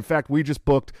 And in fact, we just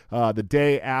booked the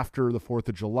day after the 4th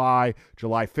of July,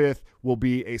 July 5th, will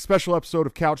be a special episode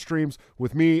of Couch Streams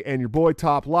with me and your boy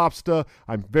Top Lobster.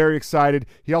 I'm very excited.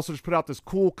 He also just put out this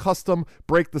cool custom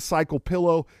Break the Cycle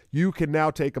pillow. You can now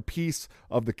take a piece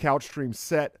of the Couch Stream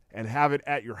set and have it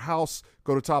at your house.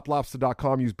 Go to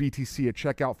toplobster.com, use BTC at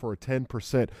checkout for a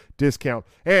 10% discount.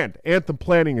 And Anthem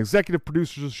Planning, executive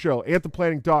producers of the show,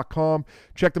 anthemplanning.com.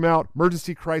 Check them out.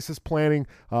 Emergency crisis planning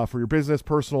for your business,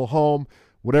 personal, home,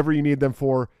 whatever you need them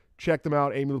for. Check them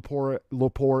out. Amy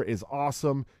Lepore is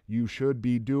awesome. You should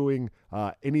be doing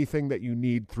anything that you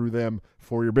need through them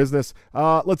for your business.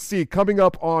 Let's see. Coming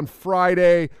up on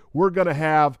Friday, we're going to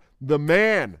have the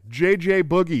man, JJ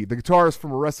Boogie, the guitarist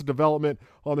from Arrested Development,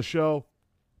 on the show.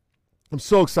 I'm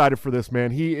so excited for this,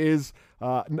 man. He is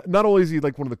not only is he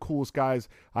like one of the coolest guys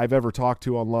I've ever talked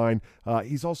to online,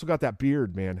 he's also got that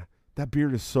beard, man. That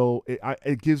beard is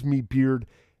it gives me beard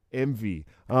envy.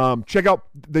 Check out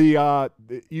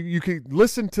you can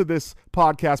listen to this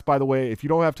podcast, by the way. If you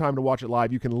don't have time to watch it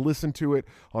live, you can listen to it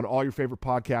on all your favorite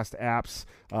podcast apps.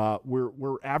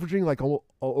 We're averaging like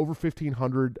over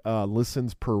 1,500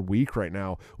 listens per week right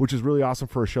now, which is really awesome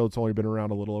for a show that's only been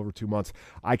around a little over 2 months.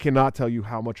 I cannot tell you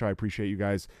how much I appreciate you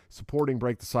guys supporting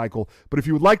Break the Cycle. But if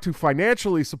you would like to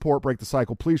financially support Break the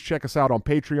Cycle, please check us out on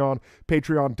Patreon,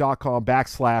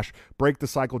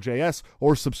 patreon.com/BreakTheCycleJS,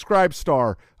 or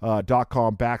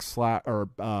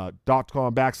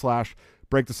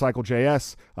subscribestar.com/Break the Cycle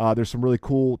JS. There's some really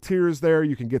cool tiers there.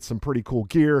 You can get some pretty cool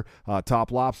gear.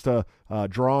 Top Lobster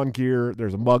drawn gear.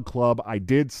 There's a mug club. I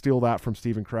did steal that from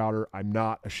Steven Crowder. I'm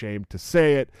not ashamed to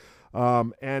say it.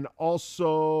 And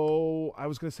also, I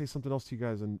was going to say something else to you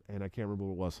guys, and I can't remember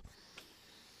what it was.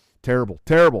 Terrible.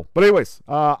 But anyways,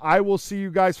 I will see you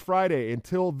guys Friday.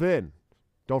 Until then,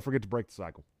 don't forget to break the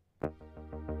cycle.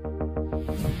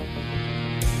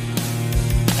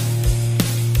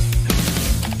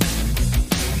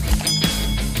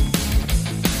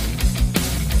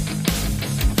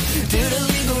 Due to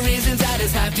legal reasons, I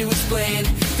just have to explain.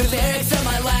 The lyrics of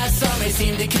my last song may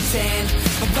seem to contain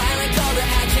a violent call to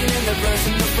action in the verse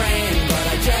and refrain, but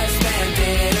I just meant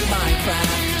it in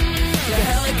Minecraft. The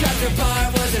helicopter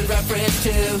part was in reference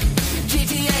to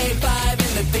GTA 5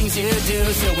 and the things you do.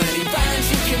 So any violence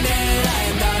you commit,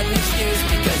 I am not an excuse,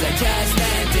 because I just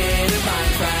meant it in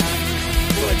Minecraft.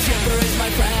 Well, Chipper is my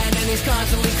friend and he's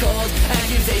constantly cold.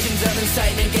 Accusations of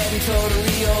incitement getting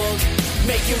totally old.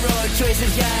 Make your own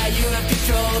choices, yeah, you have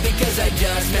control, because I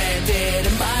just meant it in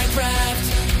Minecraft.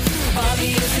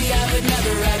 Obviously I would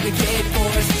never advocate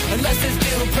force, unless there's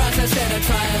due process and a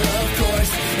trial, of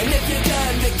course. And if you're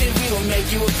convicted, we will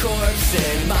make you a corpse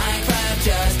in Minecraft,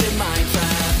 just in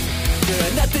Minecraft.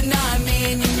 You're nothing, I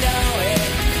mean, you